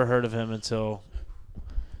well. Never heard of him until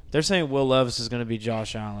they're saying Will Levis is going to be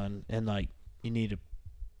Josh Allen, and like you need to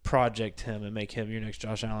project him and make him your next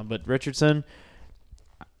Josh Allen. But Richardson,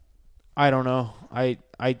 I don't know. I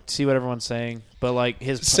see what everyone's saying, but like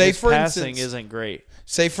his passing isn't great.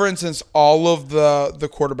 Say for instance, all of the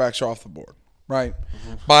quarterbacks are off the board, right?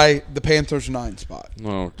 Mm-hmm. By the Panthers' 9 spot.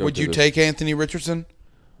 No, would you take Anthony Richardson?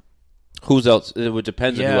 Who's else? It would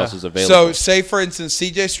depend on who else is available. So say for instance,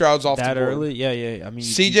 C.J. Stroud's off the board. That early? Yeah. I mean,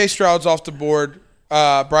 C.J. Stroud's off the board.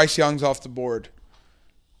 Bryce Young's off the board.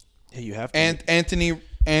 Hey, you have to. And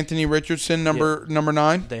Anthony Richardson, number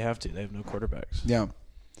 9. They have to. They have no quarterbacks. Yeah,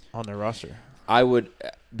 on their roster. I would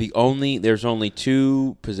there's only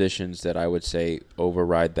 2 positions that I would say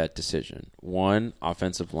override that decision. 1,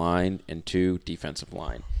 offensive line, and 2, defensive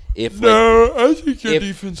line. I think your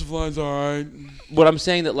defensive line's all right. What I'm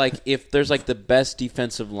saying that like if there's like the best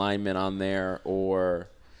defensive lineman on there, or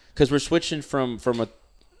because we're switching from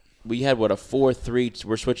we had a 4-3,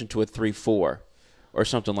 we're switching to a 3-4 or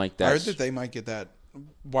something like that. I heard that they might get that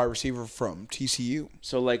wide receiver from TCU.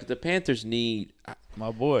 So like the Panthers need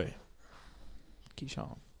my boy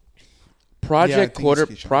Keyshawn. Project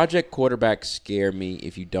quarterbacks scare me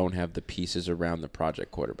if you don't have the pieces around the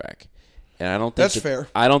project quarterback. And I don't think that's fair.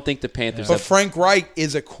 I don't think the Panthers But Frank Reich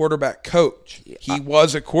is a quarterback coach. He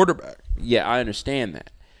was a quarterback. Yeah, I understand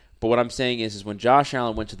that. But what I'm saying is when Josh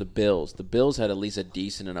Allen went to the Bills had at least a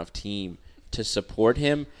decent enough team to support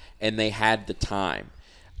him, and they had the time.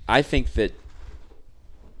 I think that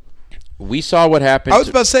we saw what happened. I was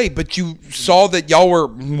about to say, but you saw that y'all were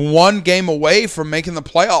 1 game away from making the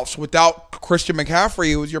playoffs without Christian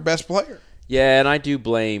McCaffrey, who was your best player. Yeah, and I do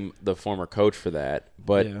blame the former coach for that.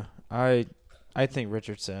 But yeah, I think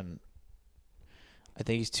Richardson, I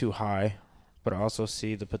think he's too high, but I also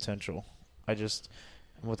see the potential.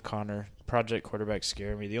 I'm with Connor, project quarterbacks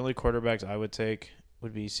scare me. The only quarterbacks I would take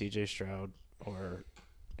would be C.J. Stroud or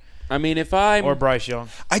Bryce Young.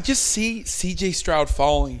 I just see C.J. Stroud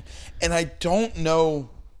falling, and I don't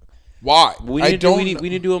know why. We need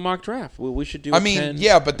to do a mock draft. We should do.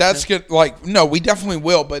 But that's good. No, we definitely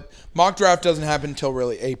will. But mock draft doesn't happen until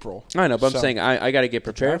really April. I know, but I'm saying I got to get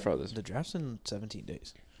prepared for this. The draft's in 17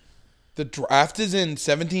 days. The draft is in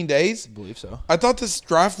 17 days? I believe so. I thought this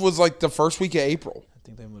draft was like the first week of April. I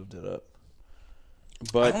think they moved it up.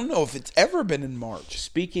 But I don't know if it's ever been in March.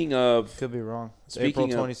 Speaking of... Could be wrong. It's April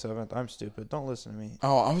 27th. I'm stupid. Don't listen to me.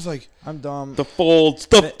 Oh, I was like... I'm dumb. The folds!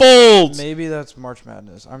 Maybe that's March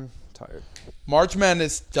Madness. I'm tired. March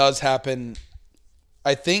Madness does happen.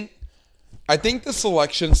 I think the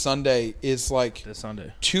Selection Sunday is like... This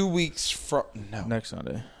Sunday. 2 weeks from... No. Next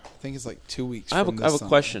Sunday. I think it's like 2 weeks I have a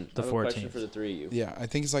question. The 14th. Question for the 3 of you. Yeah, I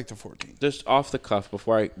think it's like the 14th. Just off the cuff,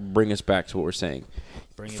 before I bring us back to what we're saying.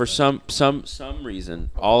 For some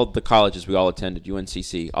reason, all of the colleges we all attended,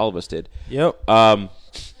 UNCC, all of us did. Yep.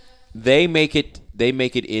 They make it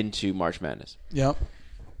into March Madness. Yep.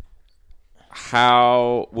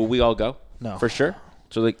 How will we all go? No. For sure.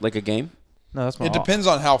 So like a game? No, that's my. It depends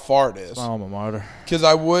on how far it is. My alma mater. Because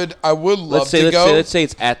I would love to go. Let's say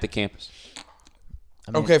it's at the campus.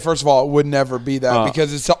 Okay, first of all, it would never be that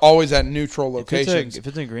because it's always at neutral locations. If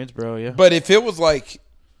it's in Greensboro, yeah. But if it was like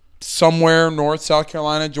somewhere north, South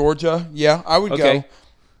Carolina, Georgia, yeah, I would go.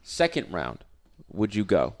 Second round, would you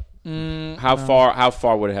go? How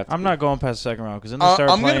far would it have to be? I'm not going past the second round because then they start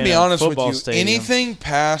playing. I'm going to be honest with you. Stadium. Anything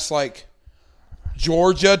past like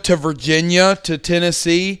Georgia to Virginia to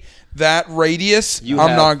Tennessee, that radius, I'm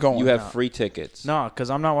not going. You have free tickets. No, because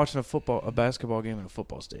I'm not watching a basketball game in a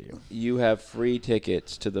football stadium. You have free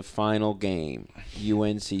tickets to the final game,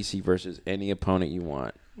 UNCC versus any opponent you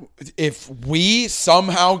want. if we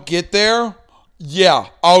somehow get there, yeah,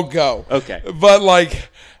 I'll go. Okay. But like,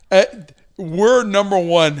 we're number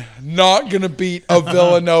one, not gonna beat a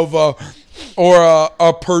Villanova or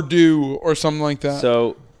a Purdue or something like that.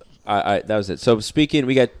 So, that was it. So, speaking,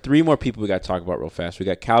 we got 3 more people we got to talk about real fast. We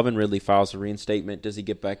got Calvin Ridley files a reinstatement. Does he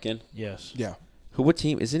get back in? Yes. Yeah, What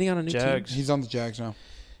team? Isn't he on a new Jags. team? he's on the Jags now.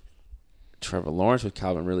 Trevor Lawrence with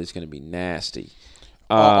Calvin Ridley is going to be nasty.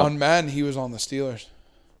 On Madden, he was on the Steelers.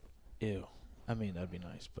 Ew. I mean, that'd be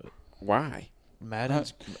nice, but Why?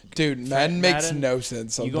 Madden's Dude, Madden makes Madden, no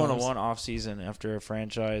sense sometimes. you go into one off season after a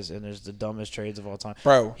franchise, and there's the dumbest trades of all time.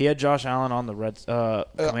 Bro. He had Josh Allen on the Commanders.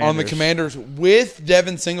 On the Commanders with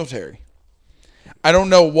Devin Singletary. I don't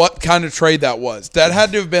know what kind of trade that was. That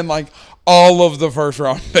had to have been like all of the first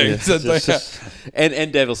round picks. that they had.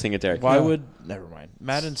 And Devil Singletary. Why would never mind?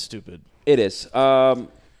 Madden's stupid. It is.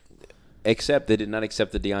 Except they did not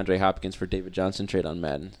accept the DeAndre Hopkins for David Johnson trade on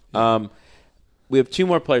Madden. We have 2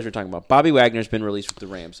 more players we're talking about. Bobby Wagner's been released with the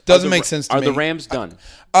Rams. Doesn't make sense to me. Are the Rams done?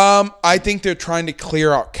 I think they're trying to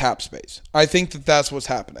clear out cap space. I think that's what's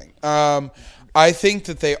happening. I think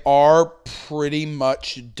that they are pretty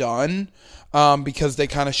much done because they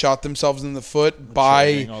kind of shot themselves in the foot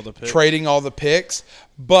by trading all the picks.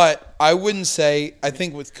 But I wouldn't say – I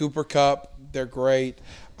think with Cooper Kupp, they're great.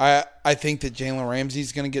 I think that Jalen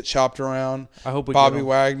Ramsey's going to get shopped around. I hope we Bobby get him.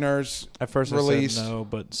 Wagner's At first released. I said no,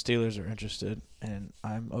 but Steelers are interested, and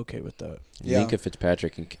I'm okay with that. Yeah. Minka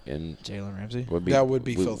Fitzpatrick and Jalen Ramsey That would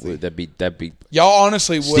be filthy. That'd be Y'all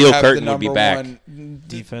honestly would Steel have curtain the would be number back. one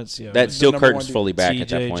defense. Yeah, that steel number curtain's one fully back at TJ,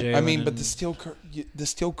 that point. Jalen. I mean, but the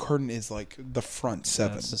steel curtain is like the front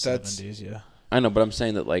 7. That's the 70s. Yeah, I know, but I'm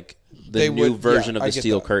saying that like the They new would- version yeah, of I the get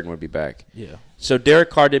steel that. curtain would be back. yeah. So Derek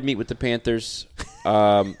Carr did meet with the Panthers.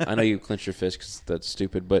 I know you clenched your fist because that's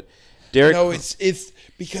stupid, but Derek. No, it's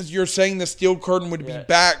because you're saying the steel curtain would be Yeah.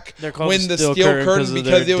 back They're called when the the steel steel curtain curtain 'cause of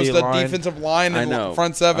because their it was the D-line. defensive line I and know.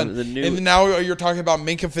 front 7. The new- And now you're talking about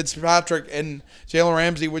Minka Fitzpatrick and Jalen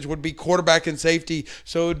Ramsey, which would be quarterback and safety.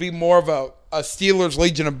 So it would be more of a Steelers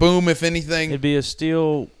Legion of Boom, if anything. It'd be a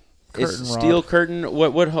steel curtain Is rod. steel curtain?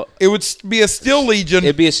 What? It would be a Steel Legion.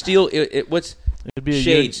 It'd be a steel. What's It'd be a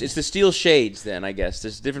shades? It's the steel shades. Then I guess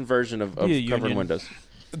there's a different version of Be a covering union. windows.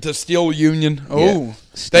 The Steel Union. Oh, Yeah. they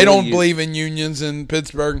Steel don't Union. believe in unions in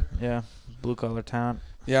Pittsburgh. Yeah, blue collar town.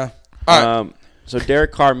 Yeah. All right. So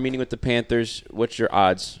Derek Carr meeting with the Panthers. What's your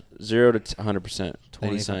odds? 0 to 100%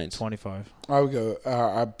 that he signs. 25. I would go.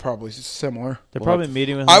 I'd probably similar. They're We'll probably have-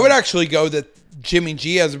 meeting with him. I would actually go that Jimmy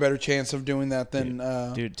G has a better chance of doing that than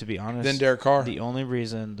Dude, to be honest, than Derek Carr. the only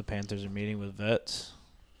reason the Panthers are meeting with vets,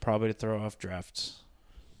 probably to throw off drafts.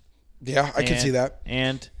 Yeah, I can see that.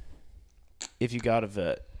 And if you got a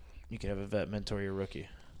vet, you could have a vet mentor your rookie.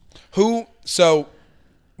 Who? So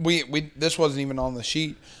we this wasn't even on the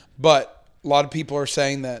sheet, but a lot of people are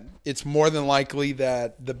saying that it's more than likely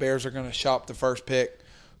that the Bears are going to shop the first pick.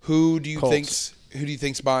 Who do you Colts.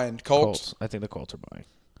 think's buying? Colts. I think the Colts are buying.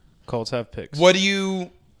 Colts have picks. What do you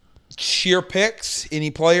sheer picks? Any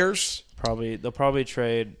players? They'll probably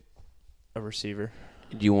trade a receiver.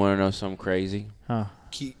 Do you want to know something crazy? Huh?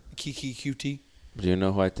 Kiki QT. Do you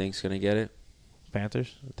know who I think's going to get it?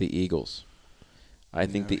 Panthers. The Eagles. I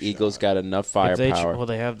think No the Eagles shot. got enough If they firepower.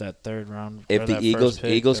 they have that third round. If or the that Eagles first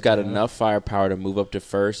pick that got they have. enough firepower to move up to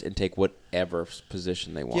first and take whatever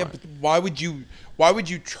position they want. Yeah, but why would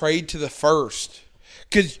you trade to the first?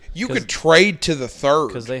 Because you could trade to the third.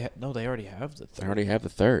 Because they already have the They third. already have the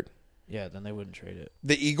third. Yeah, then they wouldn't trade it.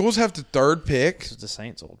 The Eagles have the third pick. This is the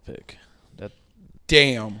Saints' old pick. That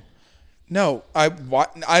Damn. No, I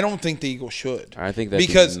don't think the Eagles should. I think that's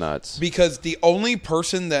because nuts. Because the only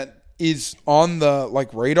person that is on the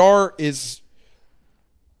radar is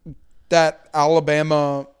that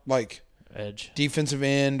Alabama edge. defensive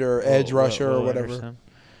end or edge rusher or whatever. Anderson.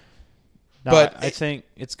 No, But I think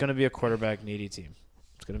it's going to be a quarterback needy team.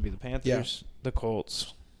 It's going to be the Panthers, the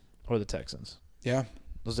Colts, or the Texans. Yeah.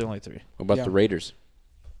 Those are the only 3. What about Yeah. the Raiders?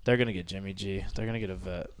 They're going to get Jimmy G. They're going to get a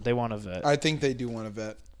vet. They want a vet. I think they do want a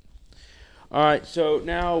vet. All right, so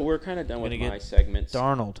now we're kind of done with Gonna my get segments.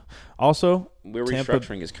 Darnold. Also, We're Tampa-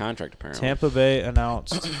 restructuring his contract, apparently. Tampa Bay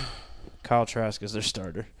announced Kyle Trask as their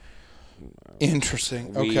starter.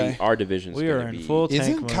 Interesting. Okay. Our division's We are gonna in be, full tank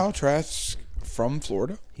Isn't mode. Kyle Trask from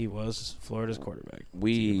Florida? He was Florida's quarterback.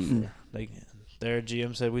 Their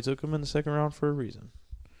GM said we took him in the second round for a reason.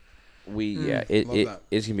 love that.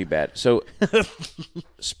 It's gonna be bad. So,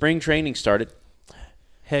 spring training started.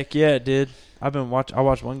 Heck yeah, it did. I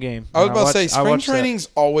watched one game. I was about to say, I spring watched that. training's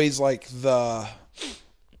always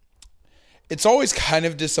it's always kind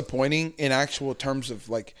of disappointing in actual terms of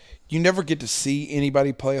you never get to see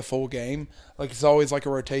anybody play a full game. Like it's always like a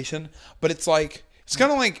rotation, but it's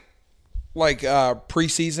kind of like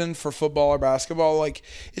preseason for football or basketball. Like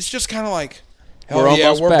it's just kind of like, hell We're yeah,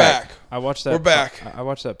 almost we're back. back. I watched that. We're back. I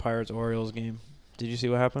watched that Pirates-Orioles game. Did you see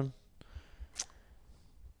what happened?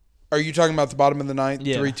 Are you talking about the bottom of the ninth,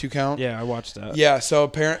 Yeah. 3-2 count? Yeah, I watched that. Yeah,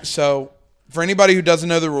 so for anybody who doesn't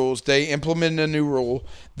know the rules, they implemented a new rule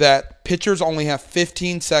that pitchers only have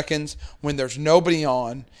 15 seconds when there's nobody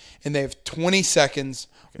on, and they have 20 seconds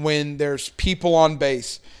when there's people on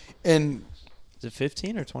base. And Is it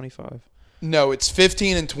 15 or 25? no, it's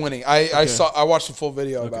 15 and 20. I watched the full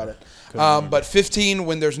video about it. But 15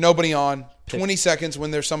 when there's nobody on, 20 seconds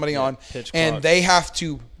when there's somebody on, pitch and clock. they have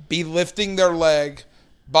to be lifting their leg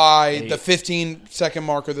by the 8. 15-second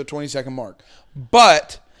mark or the 20-second mark.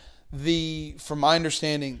 But from my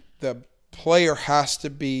understanding, the player has to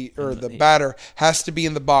be, or the batter has to be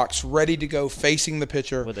in the box, ready to go, facing the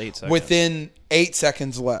pitcher With 8 seconds. within 8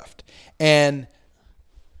 seconds left. And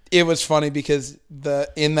it was funny because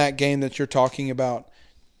in that game that you're talking about,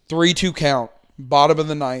 3-2 count, bottom of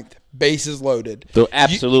the ninth, bases loaded. So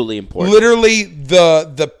absolutely important. Literally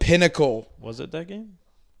the pinnacle. Was it that game?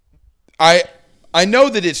 I know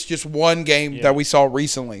that it's just one game that we saw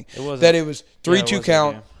recently. It wasn't. That it was 3-2 it was that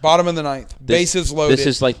count, game. bottom of the ninth, bases loaded. This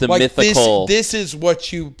is like the mythical. This is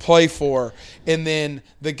what you play for. And then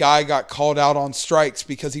the guy got called out on strikes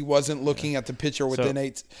because he wasn't looking at the pitcher within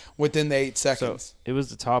the 8 So seconds. it was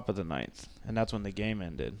the top of the ninth, and that's when the game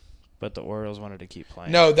ended. But the Orioles wanted to keep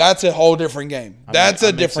playing. No, that's a whole different game. That's a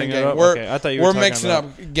I'm different mixing it game. up? We're Okay, I thought you were we're talking mixing about-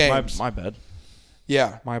 up games. My bad.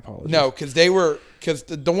 Yeah. My apologies. No, because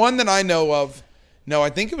the one that I know of. No,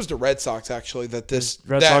 I think it was the Red Sox actually that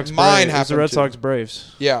Red that Sox mine Braves. It was happened. the Red to. Sox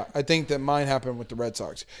Braves. Yeah, I think that mine happened with the Red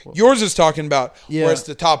Sox. Yours is talking about Yeah. where it's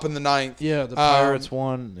the top of the ninth. Yeah, the Pirates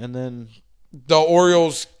won, and then The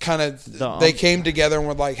Orioles kind of The they came together and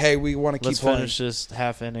were like, "Hey, we want to keep let's playing." finish this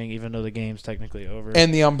half inning, even though the game's technically over.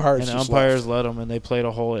 And the umpires And the just umpires left. let them, and they played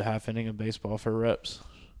a whole half inning of baseball for reps.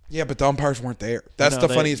 Yeah, but the umpires weren't there. That's No, the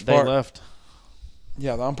they- funniest they part. left.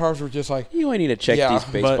 Yeah, the umpires were just like, You might need to check Yeah, these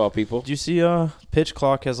baseball people. Do you see pitch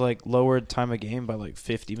clock has like lowered time of game by like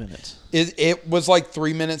 50 minutes? it was like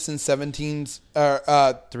 3 minutes and 17 3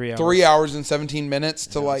 hours. 3 hours and 17 minutes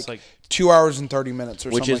to Yeah, it's like like 2 hours and 30 minutes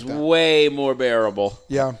or Which something is like that. way more bearable.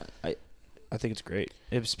 Yeah. I think it's great.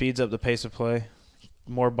 It speeds up the pace of play.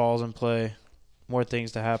 More balls in play. More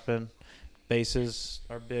things to happen. Bases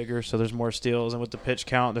are bigger, so there's more steals. And with the pitch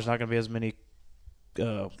count, there's not going to be as many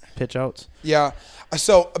pitch outs. Yeah.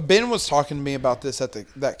 So Ben was talking to me about this at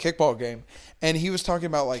that kickball game, and he was talking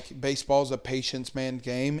about like baseball's a patience man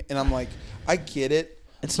game, and I'm like, I get it.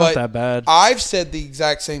 It's but not that bad. I've said the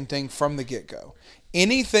exact same thing from the get-go.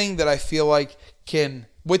 Anything that I feel like can,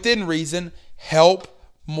 within reason, help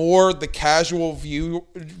more the casual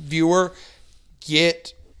viewer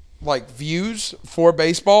get like views for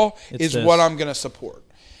baseball It's is what I'm going to support.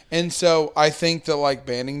 And so I think that like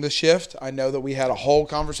banning the shift, I know that we had a whole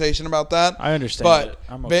conversation about that. I understand But it.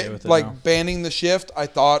 I'm okay with it like now. banning the shift, I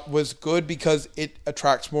thought was good because it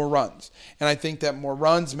attracts more runs. And I think that more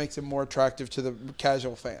runs makes it more attractive to the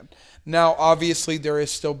casual fan. Now, obviously, there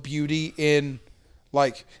is still beauty in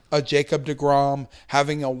like a Jacob deGrom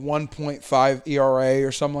having a 1.5 ERA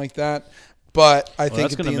or something like that. But I think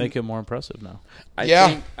That's at going to the make it more impressive now. Don't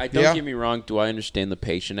Yeah. get me wrong. Do I understand the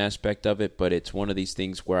patient aspect of it? But it's one of these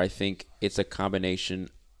things where I think it's a combination.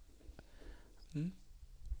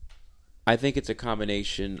 I think it's a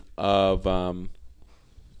combination of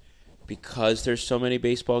because there's so many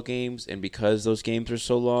baseball games and because those games are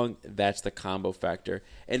so long. That's the combo factor.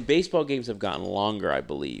 And baseball games have gotten longer, I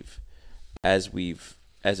believe, as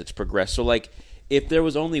it's progressed. So like, if there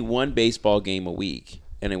was only one baseball game a week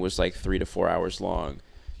and it was like 3 to 4 hours long.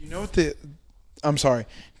 You know what I'm sorry.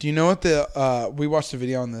 Do you know what we watched a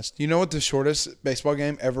video on this. Do you know what the shortest baseball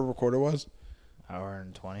game ever recorded was? Hour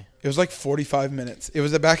and 20. It was like 45 minutes. It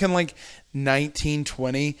was back in like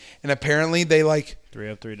 1920, and apparently they like 3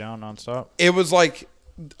 up, 3 down, nonstop. it was like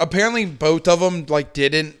apparently both of them like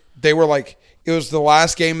didn't. They were like it was the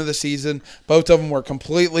last game of the season. Both of them were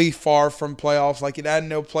completely far from playoffs. Like it had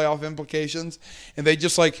no playoff implications, and they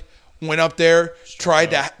just like went up there,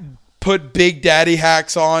 tried to put Big Daddy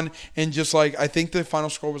hacks on, and just like I think the final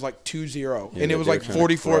score was like 2-0, and it was like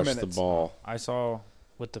 44 minutes. The ball. I saw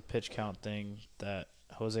with the pitch count thing that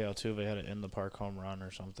Jose Altuve had an in the park home run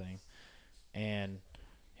or something, and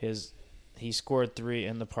he scored 3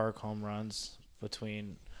 in the park home runs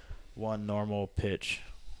between one normal pitch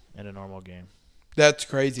in a normal game. That's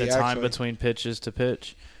crazy. The time actually. between pitches to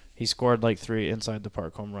pitch, he scored like 3 inside the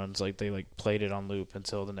park home runs. Like they like played it on loop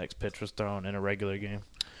until the next pitch was thrown in a regular game.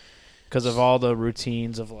 because of all the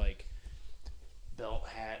routines of like belt,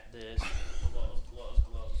 hat, this,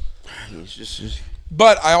 gloves. It's just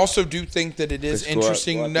But I also do think that it is Just go out-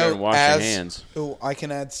 interesting go out to there and note wash your as hands. oh, I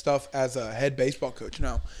can add stuff as a head baseball coach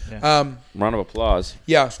now. Yeah. round of applause.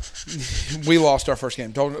 Yeah, we lost our first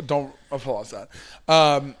game. Don't applause that.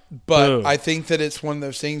 But Boo. I think that it's one of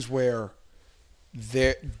those things where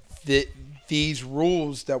these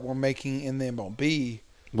rules that we're making in the MLB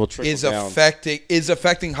We'll trickle is down.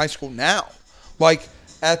 affecting high school now. Like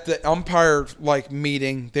at the umpire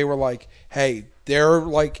meeting, they were like, "Hey, they're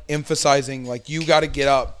like emphasizing like you got to get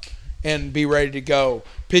up and be ready to go.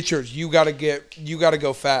 Pitchers, you got to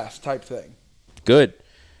go fast," type thing. Good.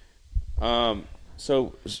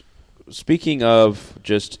 So, speaking of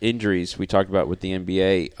just injuries, we talked about with the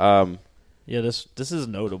NBA. Yeah, this is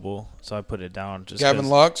notable, so I put it down. Just Gavin 'cause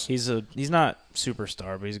Lux? He's not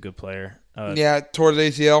superstar, but he's a good player. Yeah, towards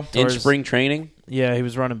ACL. In Towards- spring training, Yeah, he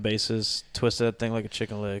was running bases, twisted that thing like a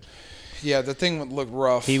chicken leg. Yeah, the thing would look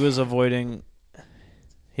rough. He was avoiding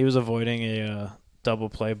a double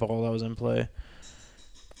play ball that was in play.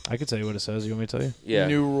 I could tell you what it says. You want me to tell you? yeah.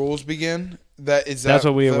 New rules begin. That's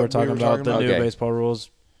what we were talking about. The new Okay. baseball rules,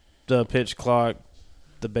 the pitch clock,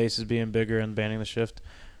 the bases being bigger and banning the shift.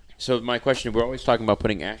 So my question: we're always talking about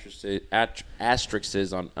putting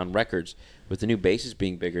asterisks on records. With the new bases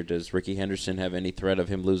being bigger, does Ricky Henderson have any threat of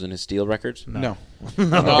him losing his steal records? No.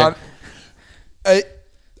 Not,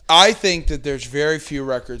 I think that there's very few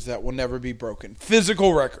records that will never be broken.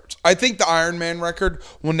 Physical records. I think the Iron Man record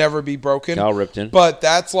will never be broken. Cal Ripken. But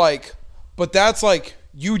that's like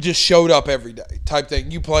you just showed up every day type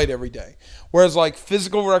thing. You played every day. Whereas like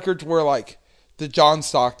physical records were like the John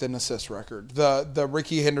Stockton assist record, the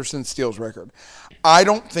Ricky Henderson steals record. I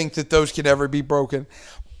don't think that those can ever be broken.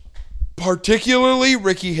 Particularly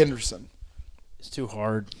Ricky Henderson. It's too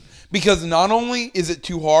hard. Because not only is it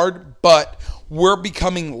too hard, but we're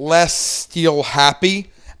becoming less steal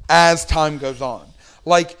happy as time goes on.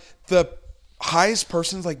 Like the highest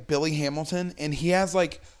person's like Billy Hamilton, and he has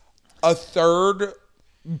like a third.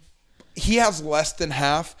 He has less than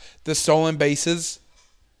half the stolen bases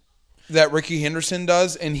that Ricky Henderson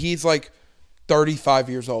does, and he's like 35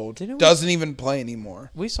 years old. Doesn't even play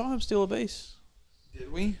anymore. We saw him steal a base.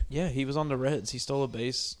 Did we? Yeah, he was on the Reds. He stole a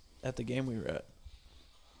base at the game we were at.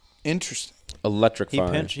 Interesting.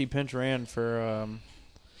 Electrifying. He pinch ran for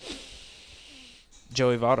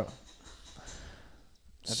Joey Votto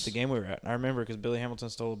at the game we were at. I remember because Billy Hamilton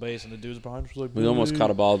stole a base and the dudes behind us was like, We almost "Billy."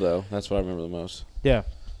 caught a ball though. That's what I remember the most. Yeah,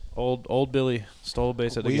 old Billy stole a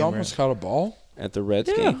base at the We game. almost caught a ball. At the Reds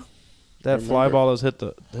Yeah. game. That fly remember. ball that was hit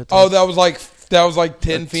the. Oh, that was like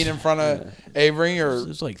 10 feet in front of Avery or it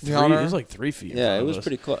was like three. Connor? It was like 3 feet. in Yeah, front it of was us.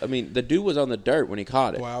 pretty close. I mean, the dude was on the dirt when he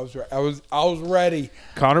caught it. Wow, I was ready.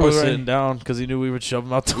 Connor was Okay. sitting down because he knew we would shove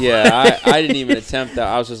him out the way. Yeah, I didn't even attempt that.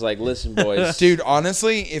 I was just like, listen, boys. Dude,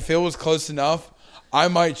 honestly, if it was close enough, I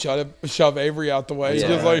might shove Avery out the way. Yeah.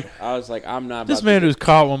 Just like I was like, I'm not. This about man to who's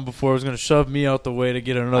caught one before was going to shove me out the way to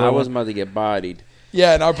get another I one. wasn't about to get bodied.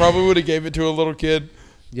 yeah, and I probably would have gave it to a little kid.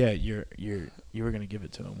 Yeah, you were going to give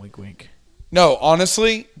it to him. Wink, wink. No,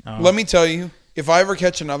 honestly, Oh. let me tell you, if I ever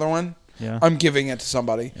catch another one, Yeah. I'm giving it to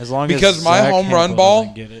somebody. As long because as my Zach home run Hinkle ball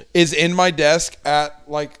doesn't get it. is in my desk at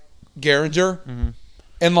like Garinger, Mm-hmm.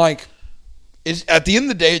 and like it's at the end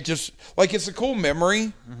of the day, it just like it's a cool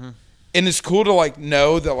memory, and it's cool to like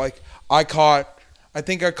know that like I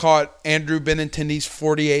think I caught Andrew Benintendi's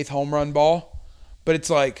 48th home run ball, but it's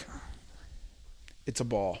like it's a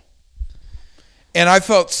ball, and I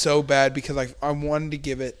felt so bad because I wanted to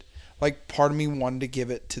give it. Like, part of me wanted to give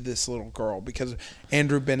it to this little girl because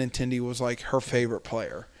Andrew Benintendi was, like, her favorite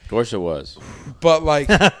player. Of course it was. But, like,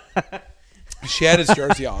 she had his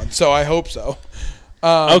jersey on, so I hope so.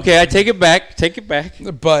 Okay, I take it back. Take it back.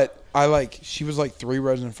 But she was, like, 3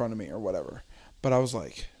 rows in front of me or whatever. But I was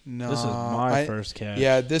like, no. This is my first catch.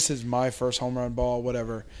 Yeah, this is my first home run ball,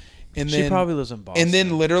 whatever. And She then, probably lives in Boston. And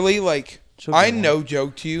then literally, like, She'll I get one. no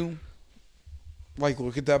joke to you, like,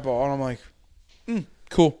 look at that ball, and I'm like,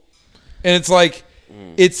 cool. And it's like,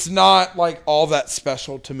 it's not like all that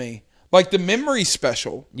special to me. Like the memory's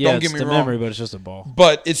special. Yeah, don't get it's me the wrong. memory, but it's just a ball.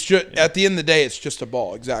 But it's just at the end of the day, it's just a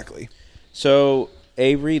ball. Exactly. So,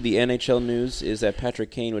 Avery, the NHL news is that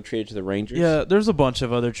Patrick Kane would trade to the Rangers. Yeah, there's a bunch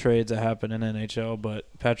of other trades that happen in NHL, but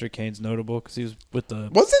Patrick Kane's notable because he was with the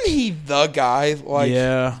Wasn't he the guy like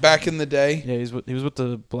back in the day? Yeah, he was with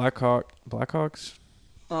the Blackhawks.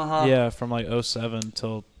 Yeah, from like 07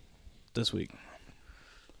 till this week.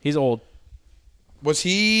 He's old. Was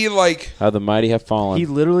he like? How the mighty have fallen. He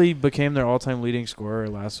literally became their all-time leading scorer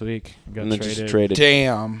last week. Got and then traded. just traded.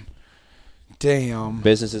 Damn. Damn.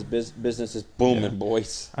 Business is booming,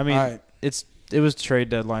 boys. I mean, All right. it was trade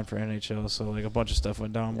deadline for NHL, so like a bunch of stuff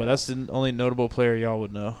went down. But that's the only notable player y'all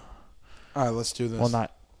would know. All right, let's do this. Well,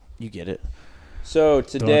 not you get it. So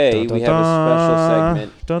today we have a special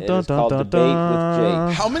segment. It is called Debate with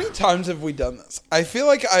Jake. How many times have we done this? I feel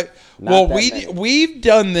like Not that many. we've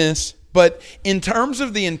done this, but in terms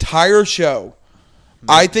of the entire show,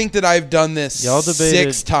 I think that I've done this Y'all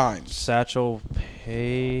debated 6 times. Satchel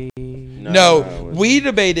Paige. No, we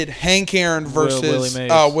debated Hank Aaron versus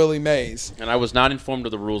Willie Mays. And I was not informed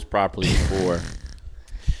of the rules properly before.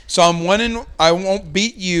 So I'm winning. I won't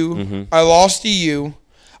beat you. Mm-hmm. I lost to you.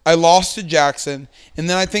 I lost to Jackson, and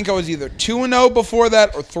then I think I was either 2-0 before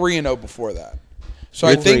that or 3-0 before that. So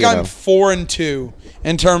You're I think 3-0. I'm 4-2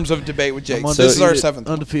 in terms of debate with Jake. I'm This is our undefeated- 7th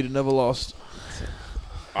one. Undefeated, never lost.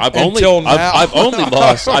 I've Until only now. I've only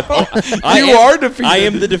lost. I are defeated. I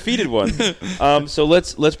am the defeated one. So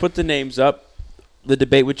let's put the names up. The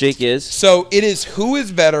debate with Jake is So it is who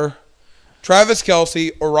is better, Travis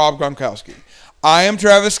Kelce or Rob Gronkowski. I am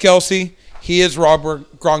Travis Kelce. He is Rob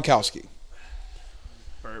Gronkowski.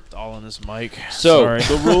 Burped all in this mic. so Sorry.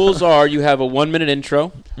 the rules are you have a 1 minute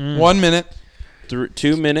intro, 1 minute.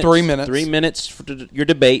 2 minutes, 3 minutes. 3 minutes for your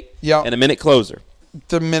debate, Yeah. and a minute closer.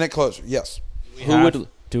 The minute closer. Yes. Who would?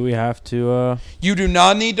 Do we have to? You do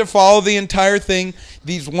not need to follow the entire thing.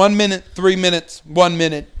 These 1 minute, 3 minutes, 1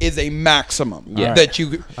 minute is a maximum Yeah. that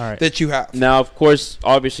you All right. that you have. Now, of course,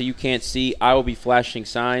 obviously you can't see. I will be flashing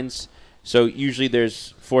signs. So usually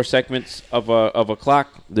there's 4 segments of a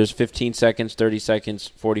clock. There's 15 seconds, 30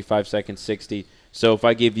 seconds, 45 seconds, 60. So if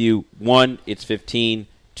I give you 1, it's 15.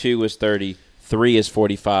 2 is 30. 3 is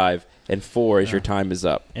 45. And 4 is your time is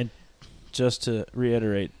up. And just to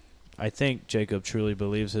reiterate, I think Jacob truly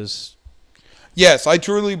believes his. Yes, I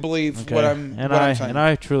truly believe Okay. what I'm and what I I'm saying. and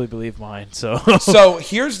I truly believe mine. So So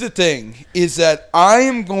here's the thing: is that I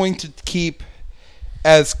am going to keep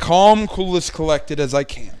as calm, cool, as collected as I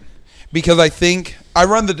can, because I think I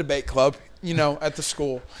run the debate club, at the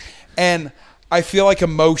school, and I feel like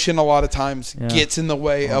emotion a lot of times Yeah. gets in the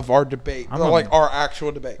way of our debate, I'm our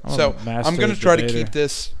actual debate. I'm a So I'm going to master try to debater. keep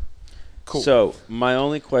this cool. So my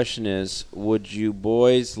only question is, would you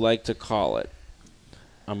boys like to call it?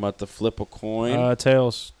 I'm about to flip a coin.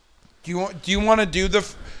 tails. do you want to do the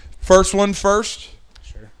first one first?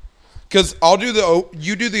 Sure. Because I'll do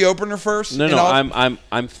you do the opener first. no, and no, I'll-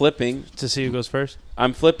 I'm flipping. To see who goes first.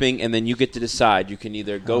 I'm flipping, and then you get to decide. You can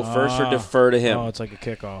either go first or defer to him. Oh, it's like a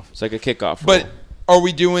kickoff. It's like a kickoff. But roll. are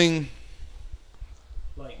we doing?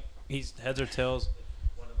 Like he's heads or tails.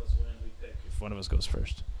 If one of us wins, we pick. If one of us goes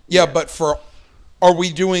first. Yeah, but are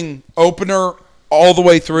we doing opener all the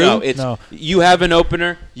way through? No, it's No. you have an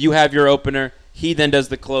opener. You have your opener. He then does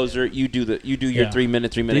the closer. You do your Yeah. 3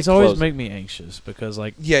 minute. These always make me anxious because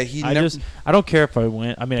like yeah, he I never. I don't care if I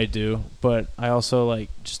win. I mean I do, but I also like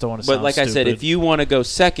just don't want to. But sound like I said, stupid. if you want to go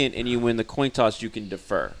second and you win the coin toss, you can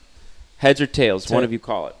defer. Heads or tails, one of you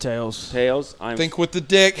call it. tails. Tails. I'm. Think with the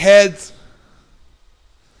dick heads.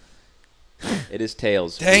 It is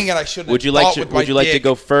tails. Dang it! I should. Would you like to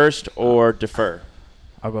go first or defer?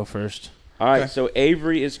 I'll go first. All right. Okay. So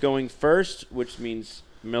Avery is going first, which means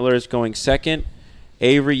Miller is going second.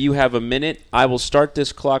 Avery, you have a minute. I will start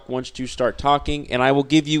this clock once you start talking, and I will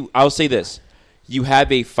give you. I'll say this: you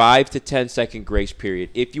have a 5 to 10 second grace period.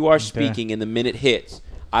 If you are speaking and the minute hits,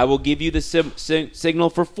 I will give you the signal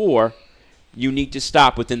for 4. You need to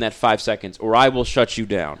stop within that 5 seconds, or I will shut you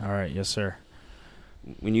down. All right, yes sir.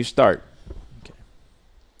 When you start.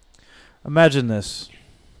 Imagine this.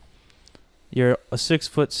 You're a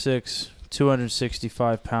 6'6",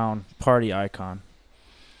 265-pound party icon.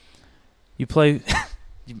 You play.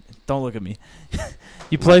 Don't look at me.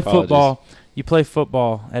 You play apologies. football. You play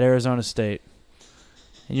football at Arizona State,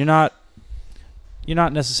 and you're not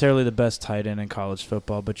necessarily the best tight end in college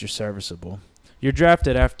football, but you're serviceable. You're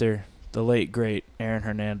drafted after the late great Aaron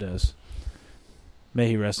Hernandez. May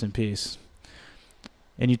he rest in peace.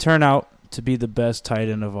 And you turn out to be the best tight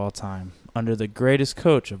end of all time, under the greatest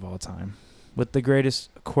coach of all time, with the greatest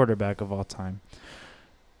quarterback of all time.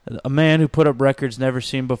 A man who put up records never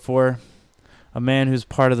seen before, a man who's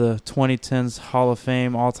part of the 2010s Hall of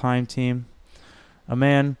Fame all-time team, a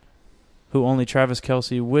man who only Travis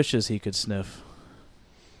Kelce wishes he could sniff,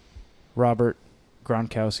 Robert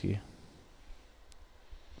Gronkowski.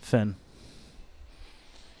 Finn.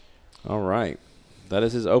 All right. That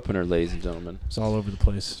is his opener, ladies and gentlemen. It's all over the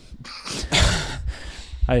place.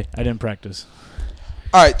 I didn't practice.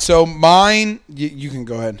 All right, so mine. You can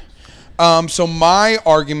go ahead. So my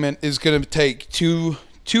argument is going to take two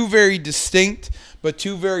very distinct but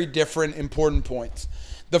two very different important points.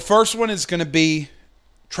 The first one is going to be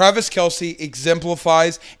Travis Kelce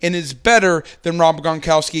exemplifies and is better than Rob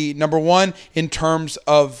Gronkowski, number one, in terms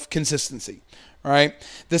of consistency. All right.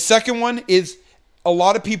 The second one is a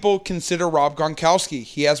lot of people consider Rob Gronkowski.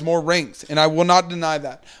 He has more rings, and I will not deny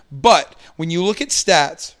that. But when you look at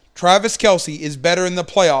stats, Travis Kelce is better in the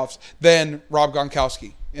playoffs than Rob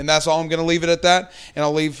Gronkowski. And that's all. I'm going to leave it at that. And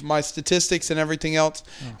I'll leave my statistics and everything else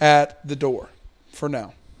at the door for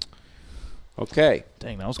now. Okay.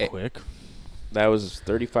 Dang, that was quick. That was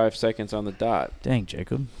 35 seconds on the dot. Dang,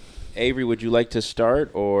 Jacob. Avery, would you like to start,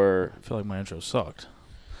 or I feel like my intro sucked.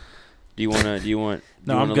 do you want to?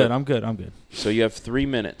 No, I'm good. I'm good. So you have 3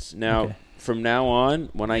 minutes now. Okay. From now on,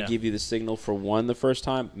 when I Yeah. give you the signal for one the first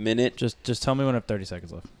time, minute Just tell me when I have 30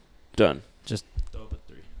 seconds left. done. Just throw up at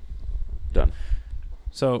 3. Done.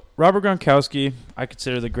 So, Robert Gronkowski, I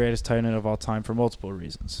consider the greatest tight end of all time for multiple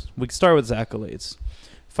reasons. We can start with his accolades.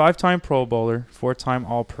 5-time Pro Bowler, 4-time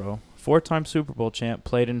All-Pro, 4-time Super Bowl champ,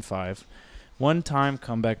 played in 5, 1-time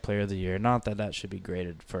Comeback Player of the Year. Not that that should be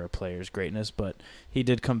graded for a player's greatness, but he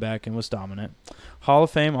did come back and was dominant. Hall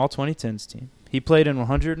of Fame All-2010s team. He played in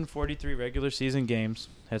 143 regular season games,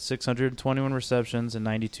 had 621 receptions and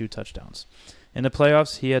 92 touchdowns. In the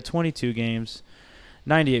playoffs, he had 22 games,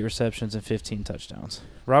 98 receptions, and 15 touchdowns.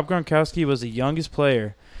 Rob Gronkowski was the youngest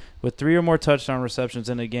player with 3 or more touchdown receptions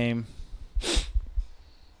in a game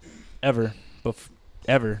ever.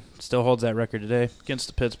 Still holds that record today against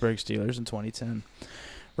the Pittsburgh Steelers in 2010.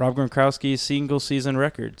 Rob Gronkowski's single-season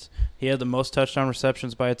records. He had the most touchdown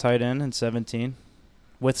receptions by a tight end in 17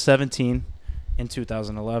 in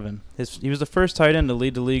 2011. He was the first tight end to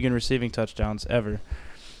lead the league in receiving touchdowns ever.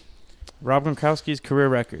 Rob Gronkowski's career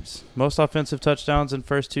records. Most offensive touchdowns in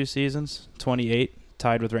first 2 seasons, 28,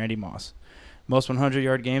 tied with Randy Moss. Most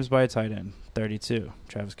 100-yard games by a tight end, 32.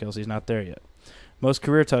 Travis Kelce's not there yet. Most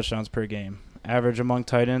career touchdowns per game. Average among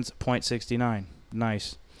tight ends, .69.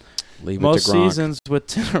 Nice. Most seasons with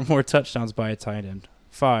 10 or more touchdowns by a tight end,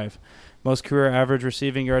 5. Most career average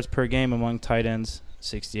receiving yards per game among tight ends,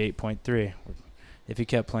 68.3. If he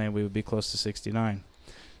kept playing, we would be close to 69.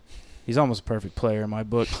 He's almost a perfect player in my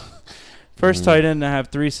book. First tight end to have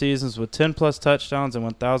 3 seasons with 10-plus touchdowns and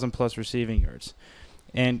 1,000-plus receiving yards.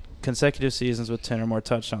 And consecutive seasons with 10 or more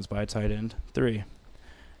touchdowns by a tight end, 3.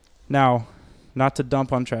 Now, not to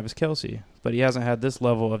dump on Travis Kelce, but he hasn't had this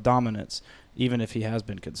level of dominance, even if he has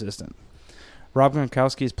been consistent. Rob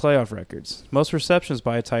Gronkowski's playoff records. Most receptions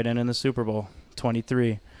by a tight end in the Super Bowl,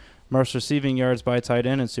 23. Most receiving yards by a tight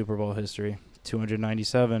end in Super Bowl history,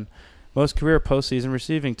 297. Most career postseason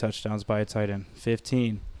receiving touchdowns by a tight end,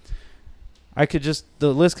 15. The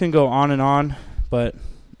list can go on, but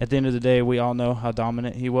at the end of the day, we all know how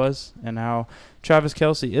dominant he was and how Travis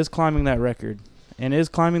Kelce is climbing that record and is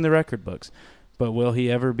climbing the record books. But will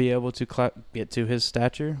he ever be able to get to his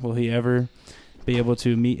stature? Will he ever be able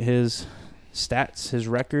to meet his stats, his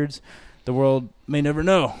records? The world may never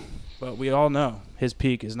know, but we all know his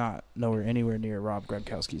peak is not anywhere near Rob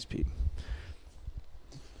Gronkowski's peak.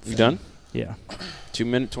 You done? Yeah. 2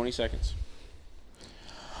 minutes, 20 seconds.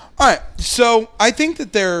 All right, so I think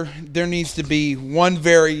that there needs to be one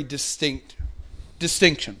very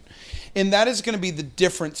distinction, and that is going to be the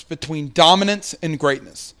difference between dominance and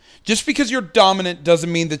greatness. Just because you're dominant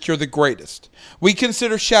doesn't mean that you're the greatest. We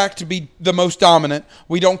consider Shaq to be the most dominant.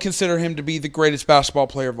 We don't consider him to be the greatest basketball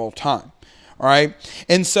player of all time. All right?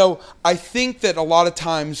 And so I think that a lot of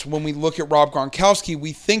times when we look at Rob Gronkowski,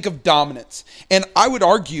 we think of dominance. And I would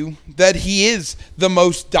argue that he is the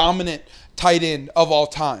most dominant tight end of all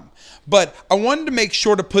time. But I wanted to make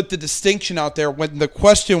sure to put the distinction out there when the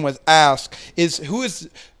question was asked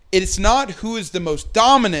it's not who is the most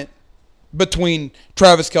dominant between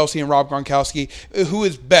Travis Kelce and Rob Gronkowski, who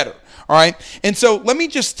is better, all right? And so let me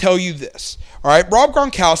just tell you this, all right? Rob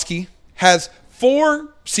Gronkowski has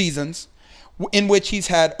 4 seasons in which he's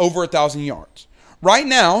had over 1,000 yards. Right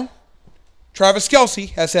now, Travis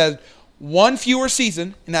Kelce has had 1 fewer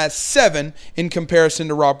season and has 7 in comparison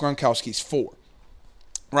to Rob Gronkowski's 4.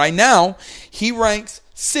 Right now, he ranks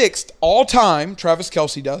 6th all-time, Travis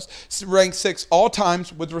Kelce does, ranks 6th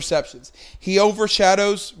all-times with receptions. He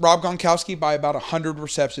overshadows Rob Gronkowski by about 100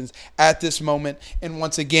 receptions at this moment, and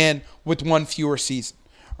once again, with 1 fewer season.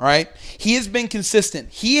 All right? He has been consistent.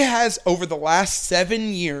 He has, over the last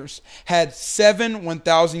 7 years, had 7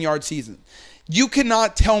 1,000-yard seasons. You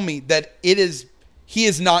cannot tell me that he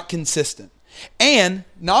is not consistent. And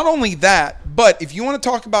not only that, but if you want to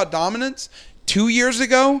talk about dominance, 2 years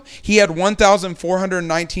ago, he had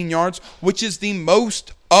 1,419 yards, which is the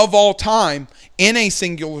most of all time in a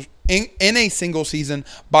single season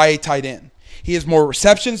by a tight end. He has more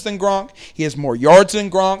receptions than Gronk. He has more yards than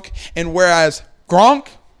Gronk. And whereas Gronk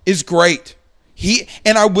is great,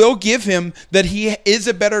 And I will give him that he is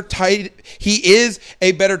a better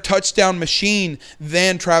touchdown machine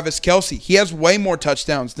than Travis Kelce. He has way more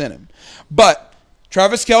touchdowns than him. But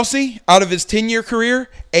Travis Kelce, out of his 10-year career,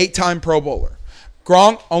 8-time Pro Bowler.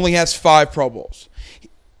 Gronk only has 5 Pro Bowls.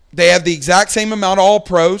 They have the exact same amount of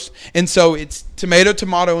All-Pros, and so it's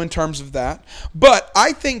tomato in terms of that. But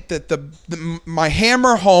I think that my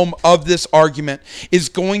hammer home of this argument is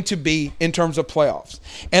going to be in terms of playoffs.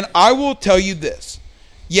 And I will tell you this.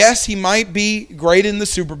 Yes, he might be great in the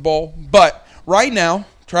Super Bowl, but right now,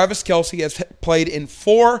 Travis Kelce has played in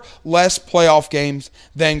 4 less playoff games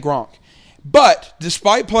than Gronk. But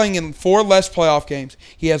despite playing in 4 less playoff games,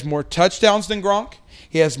 he has more touchdowns than Gronk.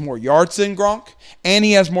 He has more yards than Gronk, and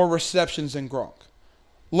he has more receptions than Gronk,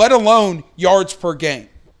 let alone yards per game.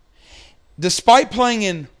 Despite playing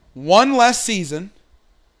in 1 less season,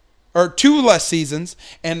 or 2 less seasons,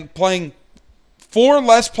 and playing 4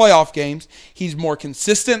 less playoff games, he's more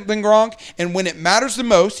consistent than Gronk, and when it matters the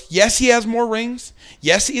most, yes, he has more rings,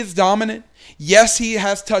 yes, he is dominant, yes, he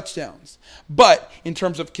has touchdowns, but in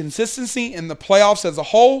terms of consistency in the playoffs as a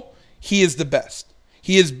whole, he is the best.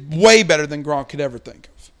 He is way better than Gronk could ever think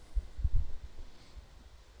of.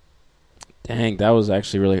 Dang,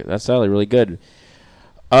 that sounded really good.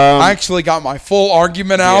 I actually got my full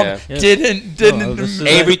argument out. Yeah. Didn't.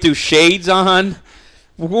 Avery threw shades on.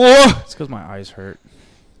 Whoa. It's because my eyes hurt.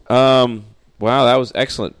 Wow, that was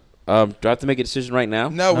excellent. Do I have to make a decision right now?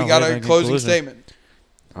 No, we got a closing statement.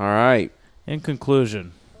 All right. In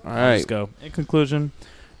conclusion, All right. let's go. In conclusion,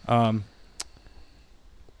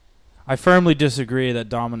 I firmly disagree that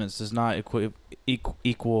dominance does not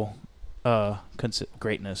equal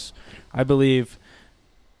greatness. I believe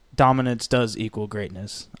dominance does equal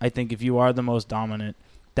greatness. I think if you are the most dominant,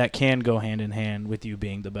 that can go hand in hand with you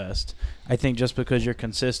being the best. I think just because you're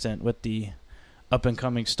consistent with the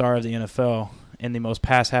up-and-coming star of the NFL in the most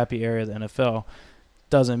pass-happy area of the NFL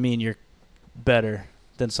doesn't mean you're better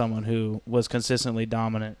than someone who was consistently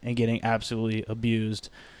dominant and getting absolutely abused,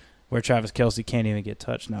 where Travis Kelce can't even get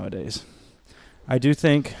touched nowadays. I do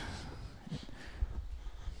think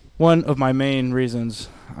one of my main reasons,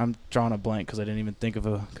 I'm drawing a blank because I didn't even think of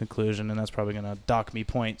a conclusion, and that's probably going to dock me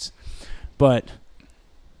points, but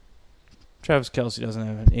Travis Kelce doesn't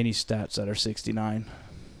have any stats that are 69.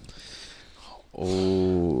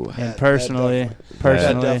 Oh. And personally,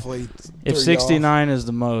 if 69 is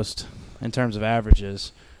the most in terms of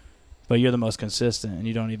averages, but you're the most consistent and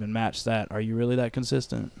you don't even match that, are you really that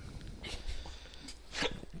consistent?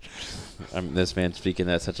 This man speaking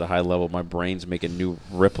at such a high level, my brain's making new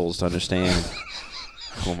ripples to understand.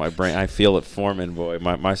 My brain, I feel it forming, boy.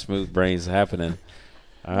 My smooth brain's happening.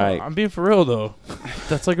 All right. I'm being for real though.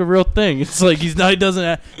 That's like a real thing. It's like he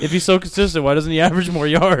doesn't. If he's so consistent, why doesn't he average more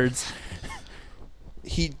yards?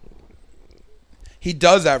 He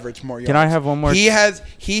does average more yards. Can I have one more? He has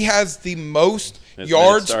the most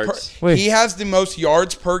yards per. He has the most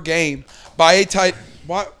yards per game by a tight.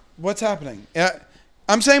 What's happening?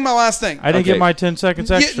 I'm saying my last thing. I didn't get my 10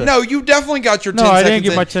 seconds extra. No, you definitely got your 10 seconds. No, I didn't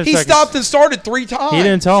get my 10 seconds. He stopped and started 3 times. He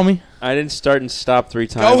didn't tell me. I didn't start and stop 3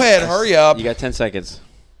 times. Go ahead, hurry up. You got 10 seconds.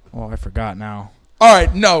 Oh, I forgot now. All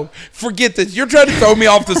right, no, forget this. You're trying to throw me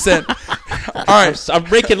off the scent. All right, I'm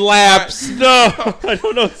breaking laps. Right. No, I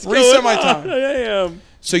don't know what's Reset going my on. time. I am.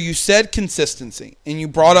 So you said consistency, and you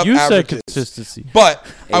brought up You averages. said consistency. But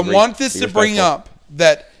Avery, I want this to bring respectful. up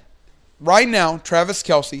that right now Travis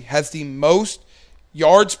Kelce has the most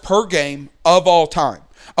yards per game of all time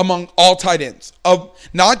among all tight ends. Of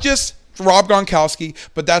not just Rob Gronkowski,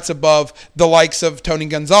 but that's above the likes of Tony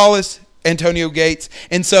Gonzalez, Antonio Gates.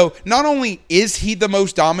 And so not only is he the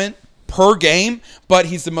most dominant per game, but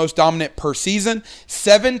he's the most dominant per season.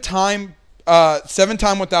 7-time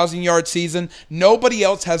 1,000-yard season. Nobody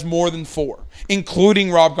else has more than 4,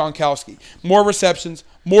 including Rob Gronkowski. More receptions,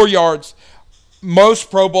 more yards, most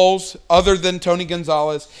Pro Bowls other than Tony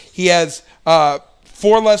Gonzalez. He has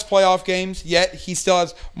 4 less playoff games, yet he still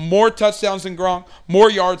has more touchdowns than Gronk,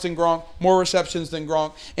 more yards than Gronk, more receptions than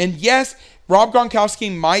Gronk. And yes, Rob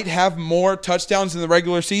Gronkowski might have more touchdowns in the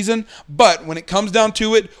regular season, but when it comes down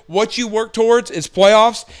to it, what you work towards is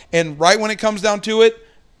playoffs, and right when it comes down to it,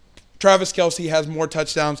 Travis Kelce has more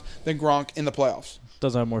touchdowns than Gronk in the playoffs.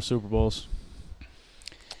 Doesn't have more Super Bowls.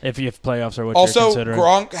 If playoffs are what Also, you're considering.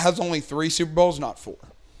 Gronk has only 3 Super Bowls, not 4.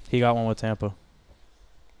 He got one with Tampa.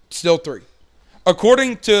 Still 3.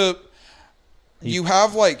 According to you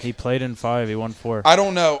have like He played in 5. He won 4. I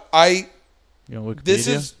don't know. You know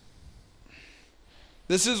Wikipedia?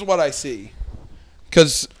 This is what I see.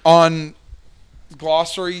 Because on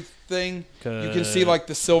glossary thing, you can see like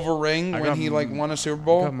the silver ring when he like won a Super I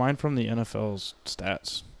Bowl. got mine from the NFL's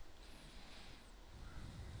stats.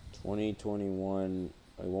 2021.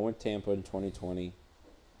 I went with Tampa in 2020.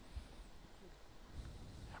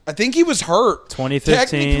 I think he was hurt.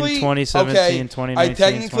 2015, 2017, 2019, I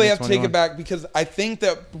technically have to take it back because I think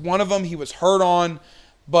that one of them he was hurt on,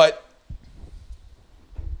 but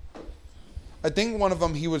I think one of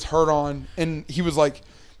them he was hurt on, and he was like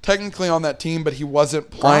technically on that team, but he wasn't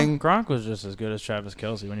playing. Gronk was just as good as Travis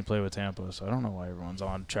Kelce when he played with Tampa, so I don't know why everyone's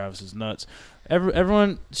on Travis's nuts.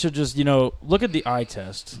 Everyone should just, look at the eye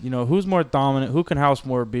test. Who's more dominant? Who can house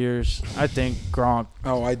more beers? I think Gronk.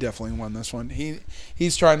 Oh, I definitely won this one.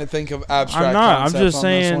 He's trying to think of abstract I'm not. I'm concepts just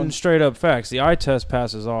on this saying one. straight up facts. The eye test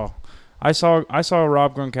passes all. I saw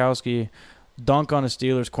Rob Gronkowski dunk on a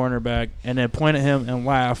Steelers cornerback and then point at him and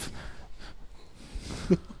laugh.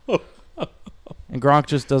 And Gronk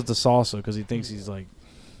just does the salsa because he thinks he's like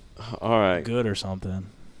all right, good or something.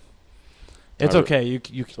 It's okay. You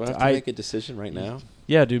do I have to make a decision right now?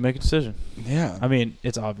 Yeah, dude, make a decision. Yeah. I mean,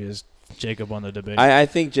 it's obvious. Jacob won the debate. I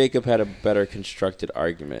think Jacob had a better constructed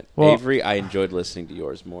argument. Well, Avery, I enjoyed listening to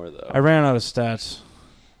yours more though. I ran out of stats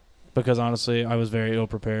because honestly, I was very ill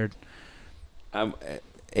prepared.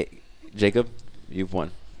 Jacob, you've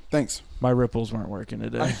won. Thanks. My ripples weren't working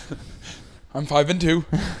today. I'm 5-2.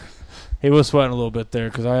 He was sweating a little bit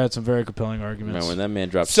there because I had some very compelling arguments. Man, when that man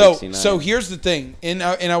dropped So 69. here's the thing, and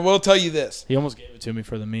I will tell you this. He almost gave it to me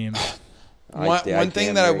for the meme. One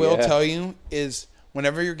thing that I will tell you is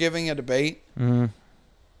whenever you're giving a debate,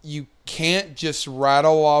 you can't just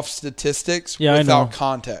rattle off statistics without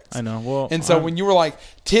context. I know. Well, and so when you were like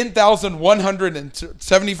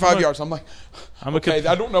 10,175 yards, I'm like,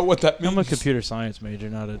 I don't know what that means. I'm a computer science major,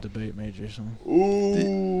 not a debate major. So.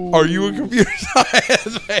 Ooh. Are you a computer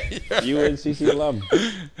science major? UNCC alum.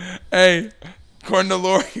 Hey, according to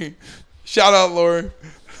Lori. Shout out, Lori.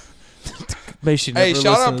 Hey, shout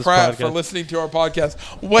out Pratt for listening to our podcast.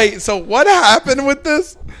 Wait, so what happened with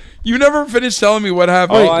this? You never finished telling me what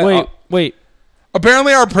happened. Wait.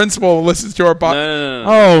 Apparently, our principal listens to our podcast. No.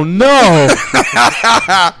 Oh no!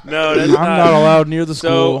 No, that's I'm not allowed near the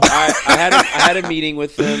So school. I had a meeting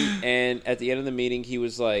with him, and at the end of the meeting, he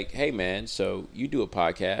was like, "Hey, man, so you do a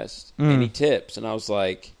podcast? Any tips?" And I was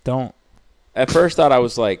like, "Don't." At first, thought I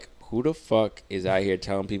was like, "Who the fuck is out here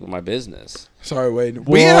telling people my business?" Sorry, Wade.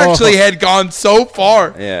 We actually had gone so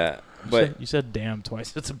far. Yeah. But you said damn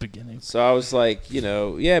twice at the beginning. So I was like,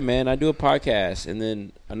 yeah, man, I do a podcast. And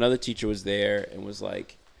then another teacher was there and was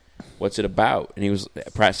like, what's it about? And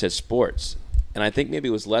Pratt said sports. And I think maybe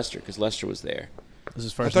it was Lester because Lester was there. This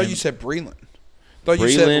is first. I thought you said Breland. You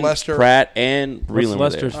said Lester. Pratt, and Breland were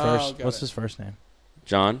there. What's his first name?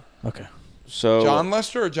 John. Okay. So John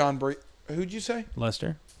Lester or John Who'd you say?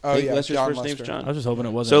 Lester. Oh, yeah. Lester's John first Lester. name's John. I was just hoping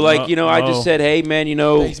it wasn't. So, I just said, hey, man, They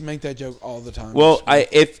used to make that joke all the time. Well,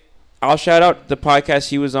 I'll shout out the podcast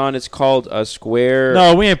he was on. It's called Square.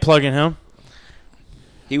 No, we ain't plugging him.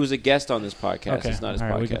 He was a guest on this podcast. Okay. It's not his All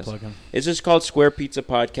right, podcast. we can plug him. It's just called Square Pizza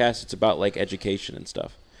Podcast. It's about education and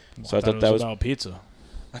stuff. So I thought that was about pizza.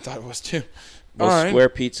 I thought it was too. Well, all right. Square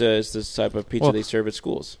Pizza is the type of pizza they serve at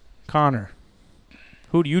schools. Connor,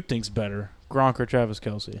 who do you think's better, Gronk or Travis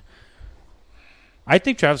Kelce? I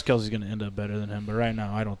think Travis Kelce's going to end up better than him, but right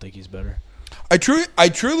now I don't think he's better. I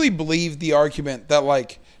truly believe the argument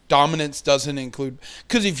that dominance doesn't include,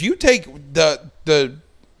 because if you take the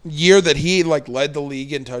year that he led the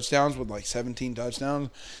league in touchdowns with 17 touchdowns,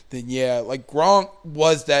 then Gronk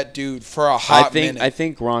was that dude for a hot minute. I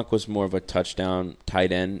think Gronk was more of a touchdown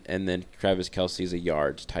tight end, and then Travis Kelce is a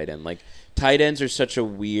yards tight end. Tight ends are such a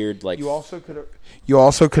weird You also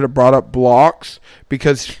could have brought up blocks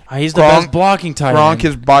because he's the best blocking tight end. Gronk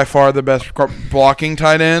is by far the best blocking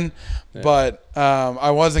tight end. Yeah. But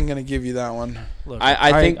I wasn't going to give you that one. Look,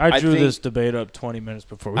 I drew this debate up 20 minutes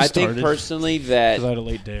before we started. I think personally that because I had a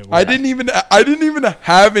late day at work. I didn't even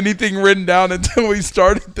have anything written down until we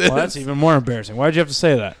started this. Well, that's even more embarrassing. Why'd you have to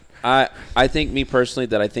say that? I think me personally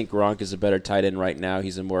that I think Gronk is a better tight end right now.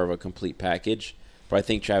 He's more of a complete package. But I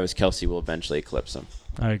think Travis Kelce will eventually eclipse him.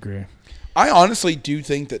 I agree. I honestly do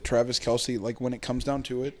think that Travis Kelce, when it comes down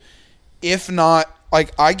to it, if not,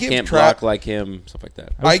 I give can't block like him, stuff like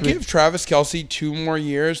that. I give Travis Kelce 2 more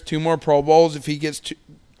years, 2 more Pro Bowls. If he gets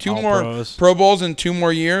two more pros. Pro Bowls in 2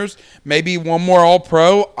 more years, maybe 1 more All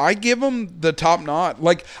Pro, I give him the top notch.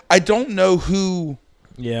 I don't know who.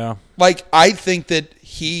 Yeah. I think that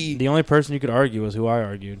he. The only person you could argue is who I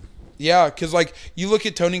argued. Yeah, because you look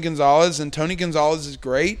at Tony Gonzalez, and Tony Gonzalez is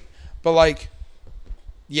great, but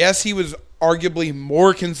yes, he was arguably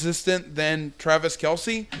more consistent than Travis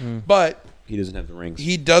Kelce, but he doesn't have the rings.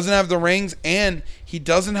 He doesn't have the rings, and he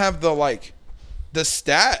doesn't have the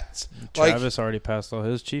stats. Travis already passed all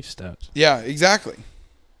his Chiefs stats. Yeah, exactly.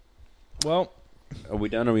 Well, Are we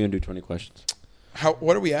done or are we going to do 20 questions?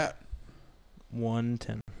 What are we at?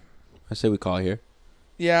 1:10. I say we call it here.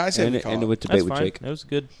 Yeah, I say End we it call it. with debate That's with fine. Jake. It was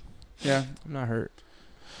good. Yeah. I'm not hurt.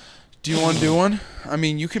 Do you want to do one? I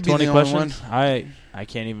mean, you could be 20 the only questions? one. I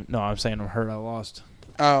can't even. No, I'm saying I'm hurt. I lost.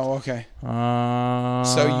 Oh, okay. So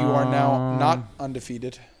you are now not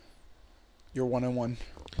undefeated. You're 1-1.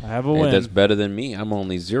 I have a Hey, win. that's better than me. I'm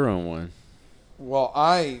only 0-1. Well,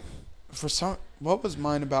 what was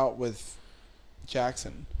mine about with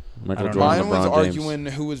Jackson? Michael don't know. Jordan, Mine was LeBron James. arguing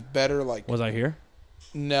who was better. Like, Was I here?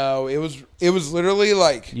 no, it was literally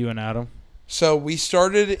like. You and Adam? So we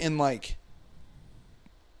started in like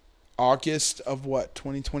August of what,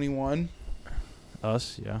 2021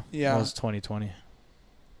 Us? Yeah. Yeah. That was 2020.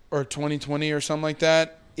 or 2020 or something like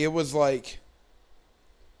that. It was like,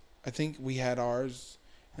 I think we had ours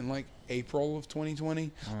in like April of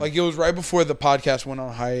 2020. Like it was right before the podcast went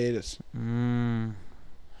on hiatus.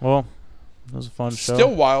 Well, it was a fun show.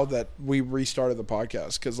 Still wild that we restarted the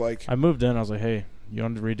podcast because like I moved in. I was like, hey, you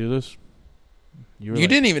want to redo this? you were like,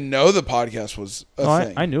 didn't even know the podcast was a No,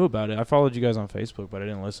 thing. I knew about it. I followed you guys on Facebook, but I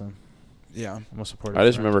didn't listen. Yeah. I'm a supporter. I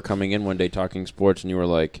just remember coming in one day talking sports, and you were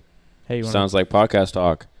like, Hey, you want sounds like podcast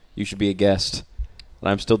talk. You should be a guest. And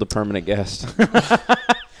I'm still the permanent guest.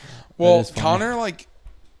 Well, is funny.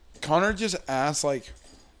 Connor just asks like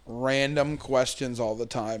random questions all the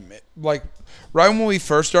time. Like right when we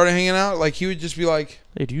first started hanging out, like he would just be like,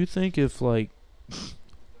 Hey, do you think if like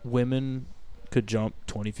women could jump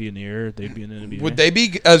 20 feet in the air, they'd be in the NBA? "Would they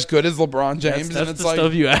be as good as LeBron James?" That's and it's the like,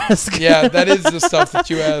 stuff you ask. yeah, that is the stuff that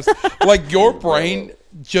you ask. Like your brain,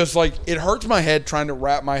 just like it hurts my head trying to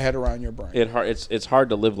wrap my head around your brain. It's hard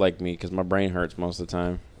to live like me because my brain hurts most of the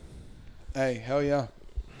time. Hey, hell yeah,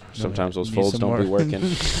 Sometimes those Need folds some don't be more. working.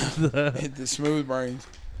 hit the smooth brains.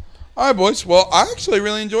 All right, boys. Well, I actually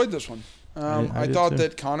really enjoyed this one. I I did thought too.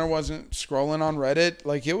 that Connor wasn't scrolling on Reddit.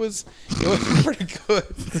 Like it was pretty good.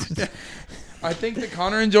 I think that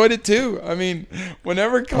Connor enjoyed it too. I mean,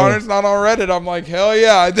 whenever Connor's not on Reddit, I'm like, hell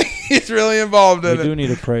yeah, I think he's really involved We in do it.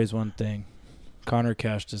 need to praise one thing. Connor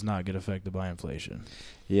Cash does not get affected by inflation.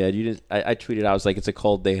 Yeah, you didn't. I tweeted. I was like, "It's a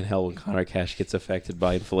cold day in hell when Connor Cash gets affected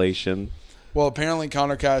by inflation." Well, apparently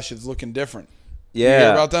Connor Cash is looking different. Yeah, You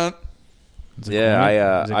hear about that? Is it yeah.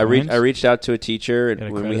 coins? Is it I coins? reached out to a teacher Got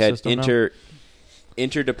a when we credit had system now?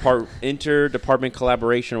 interdepartment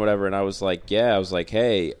collaboration or whatever, and I was like,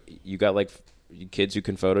 hey, you got like kids who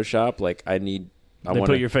can Photoshop? Like, I They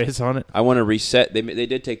put your face on it. want to reset. They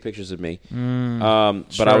did take pictures of me. But I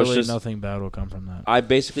was Surely just nothing bad will come from that. I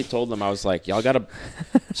basically told them, I was like, y'all got to.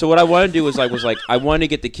 So what I wanted to do was I wanted to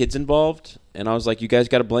get the kids involved, and I was like, you guys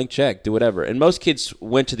got a blank check, do whatever. And most kids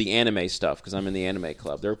went to the anime stuff because I'm in the anime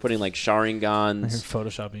club. They were putting like You're Sharingans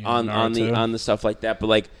photoshopping on Naruto. the stuff like that. But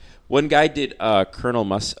like one guy did Colonel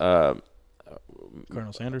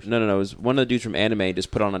Colonel Sanders. No, it was one of the dudes from anime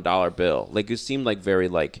just put on a dollar bill. Like it seemed like very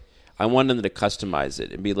like I wanted them to customize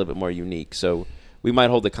it and be a little bit more unique. So we might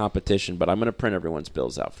hold a competition, but I'm going to print everyone's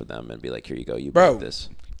bills out for them and be like, here you go, you Bro. buy this.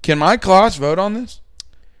 Can my class vote on this?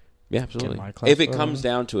 Yeah, absolutely. my class If it vote comes on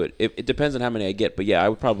down to it, it depends on how many I get. But yeah, I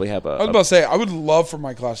would probably have I was about to say, I would love for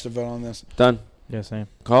my class to vote on this. done. Yeah, same.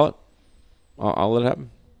 Call it. I'll let it happen.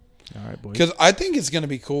 All right, boys. Because I think it's going to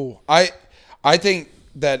be cool. I think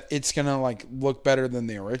that it's going to like look better than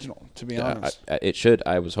the original, to be honest. It should.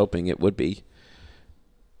 I was hoping it would be.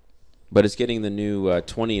 But it's getting the new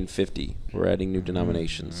 20 and 50. We're adding new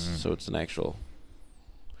denominations, so it's an actual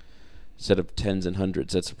instead of tens and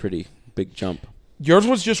hundreds. That's a pretty big jump. Yours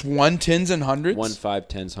was just 1 tens and hundreds? 1, 5,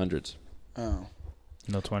 10s, hundreds. Oh.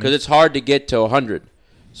 No 20. Because it's hard to get to 100.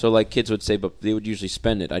 So like kids would say, but they would usually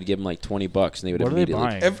spend it. I'd give them like $20, and they would What are they immediately.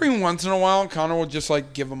 buying? Every once in a while, Connor will just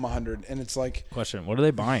like give them 100, and it's like Question: what are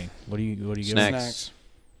they buying? What do you give Snacks. them? snacks.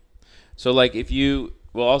 So like if you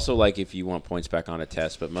also like if you want points back on a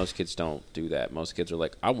test, but most kids don't do that. Most kids are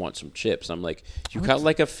like, I want some chips. I'm like, you got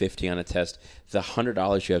like a 50 on a test. The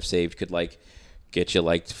 $100 you have saved could like get you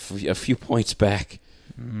like a few points back.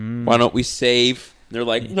 Why don't we save? They're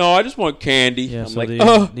like, no, I just want candy. Yeah, I'm so like,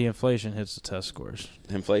 the inflation hits the test scores.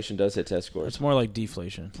 inflation does hit test scores. It's more like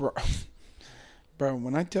deflation. Bro,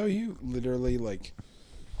 when I tell you, literally, like,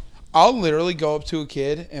 I'll literally go up to a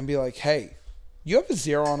kid and be like, hey, you have a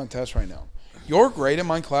 0 on a test right now. Your grade in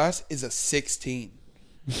my class is a 16.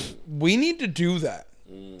 We need to do that.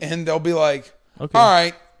 And they'll be like, Okay. all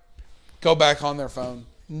right, go back on their phone.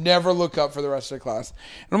 Never look up for the rest of the class.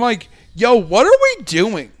 And I'm like, yo, what are we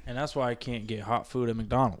doing? And that's why I can't get hot food at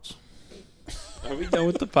McDonald's. Are we done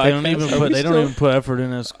with the podcast? They don't even put effort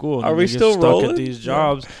in at school. Are we They get still stuck rolling? at these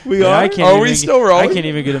jobs? We And are? I can't Are even we still rolling? I can't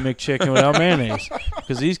even get a McChicken without mayonnaise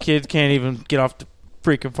because these kids can't even get off the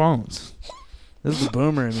freaking phones. This is the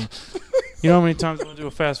boomer in me. You know how many times I went to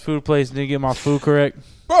a fast food place and didn't get my food correct?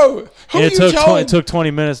 Bro, who And you telling? it took 20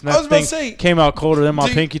 minutes, and I was that about to thing say, came out colder than my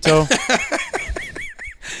pinky toe.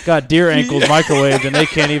 Got deer ankles microwaved, and they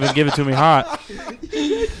can't even give it to me hot.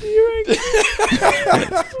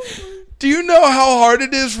 Do you know how hard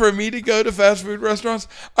it is for me to go to fast food restaurants?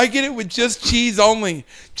 I get it with just cheese only.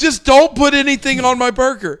 Just don't put anything on my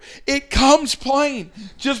burger. It comes plain.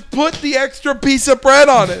 Just put the extra piece of bread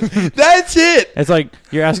on it. That's it. It's like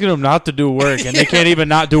you're asking them not to do work, and they can't even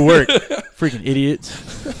not do work. Freaking idiots.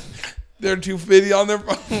 They're too busy on their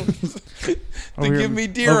phones to give me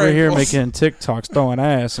deer over ankles. here making TikToks throwing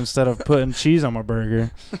ass instead of putting cheese on my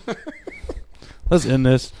burger. Let's end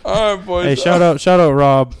this. All right, boys. Hey, shout out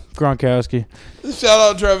Rob Gronkowski. Shout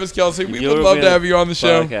out Travis Kelce. We would love to have you on the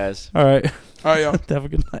show. Podcast. All right. All right, y'all. Have a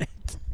good night.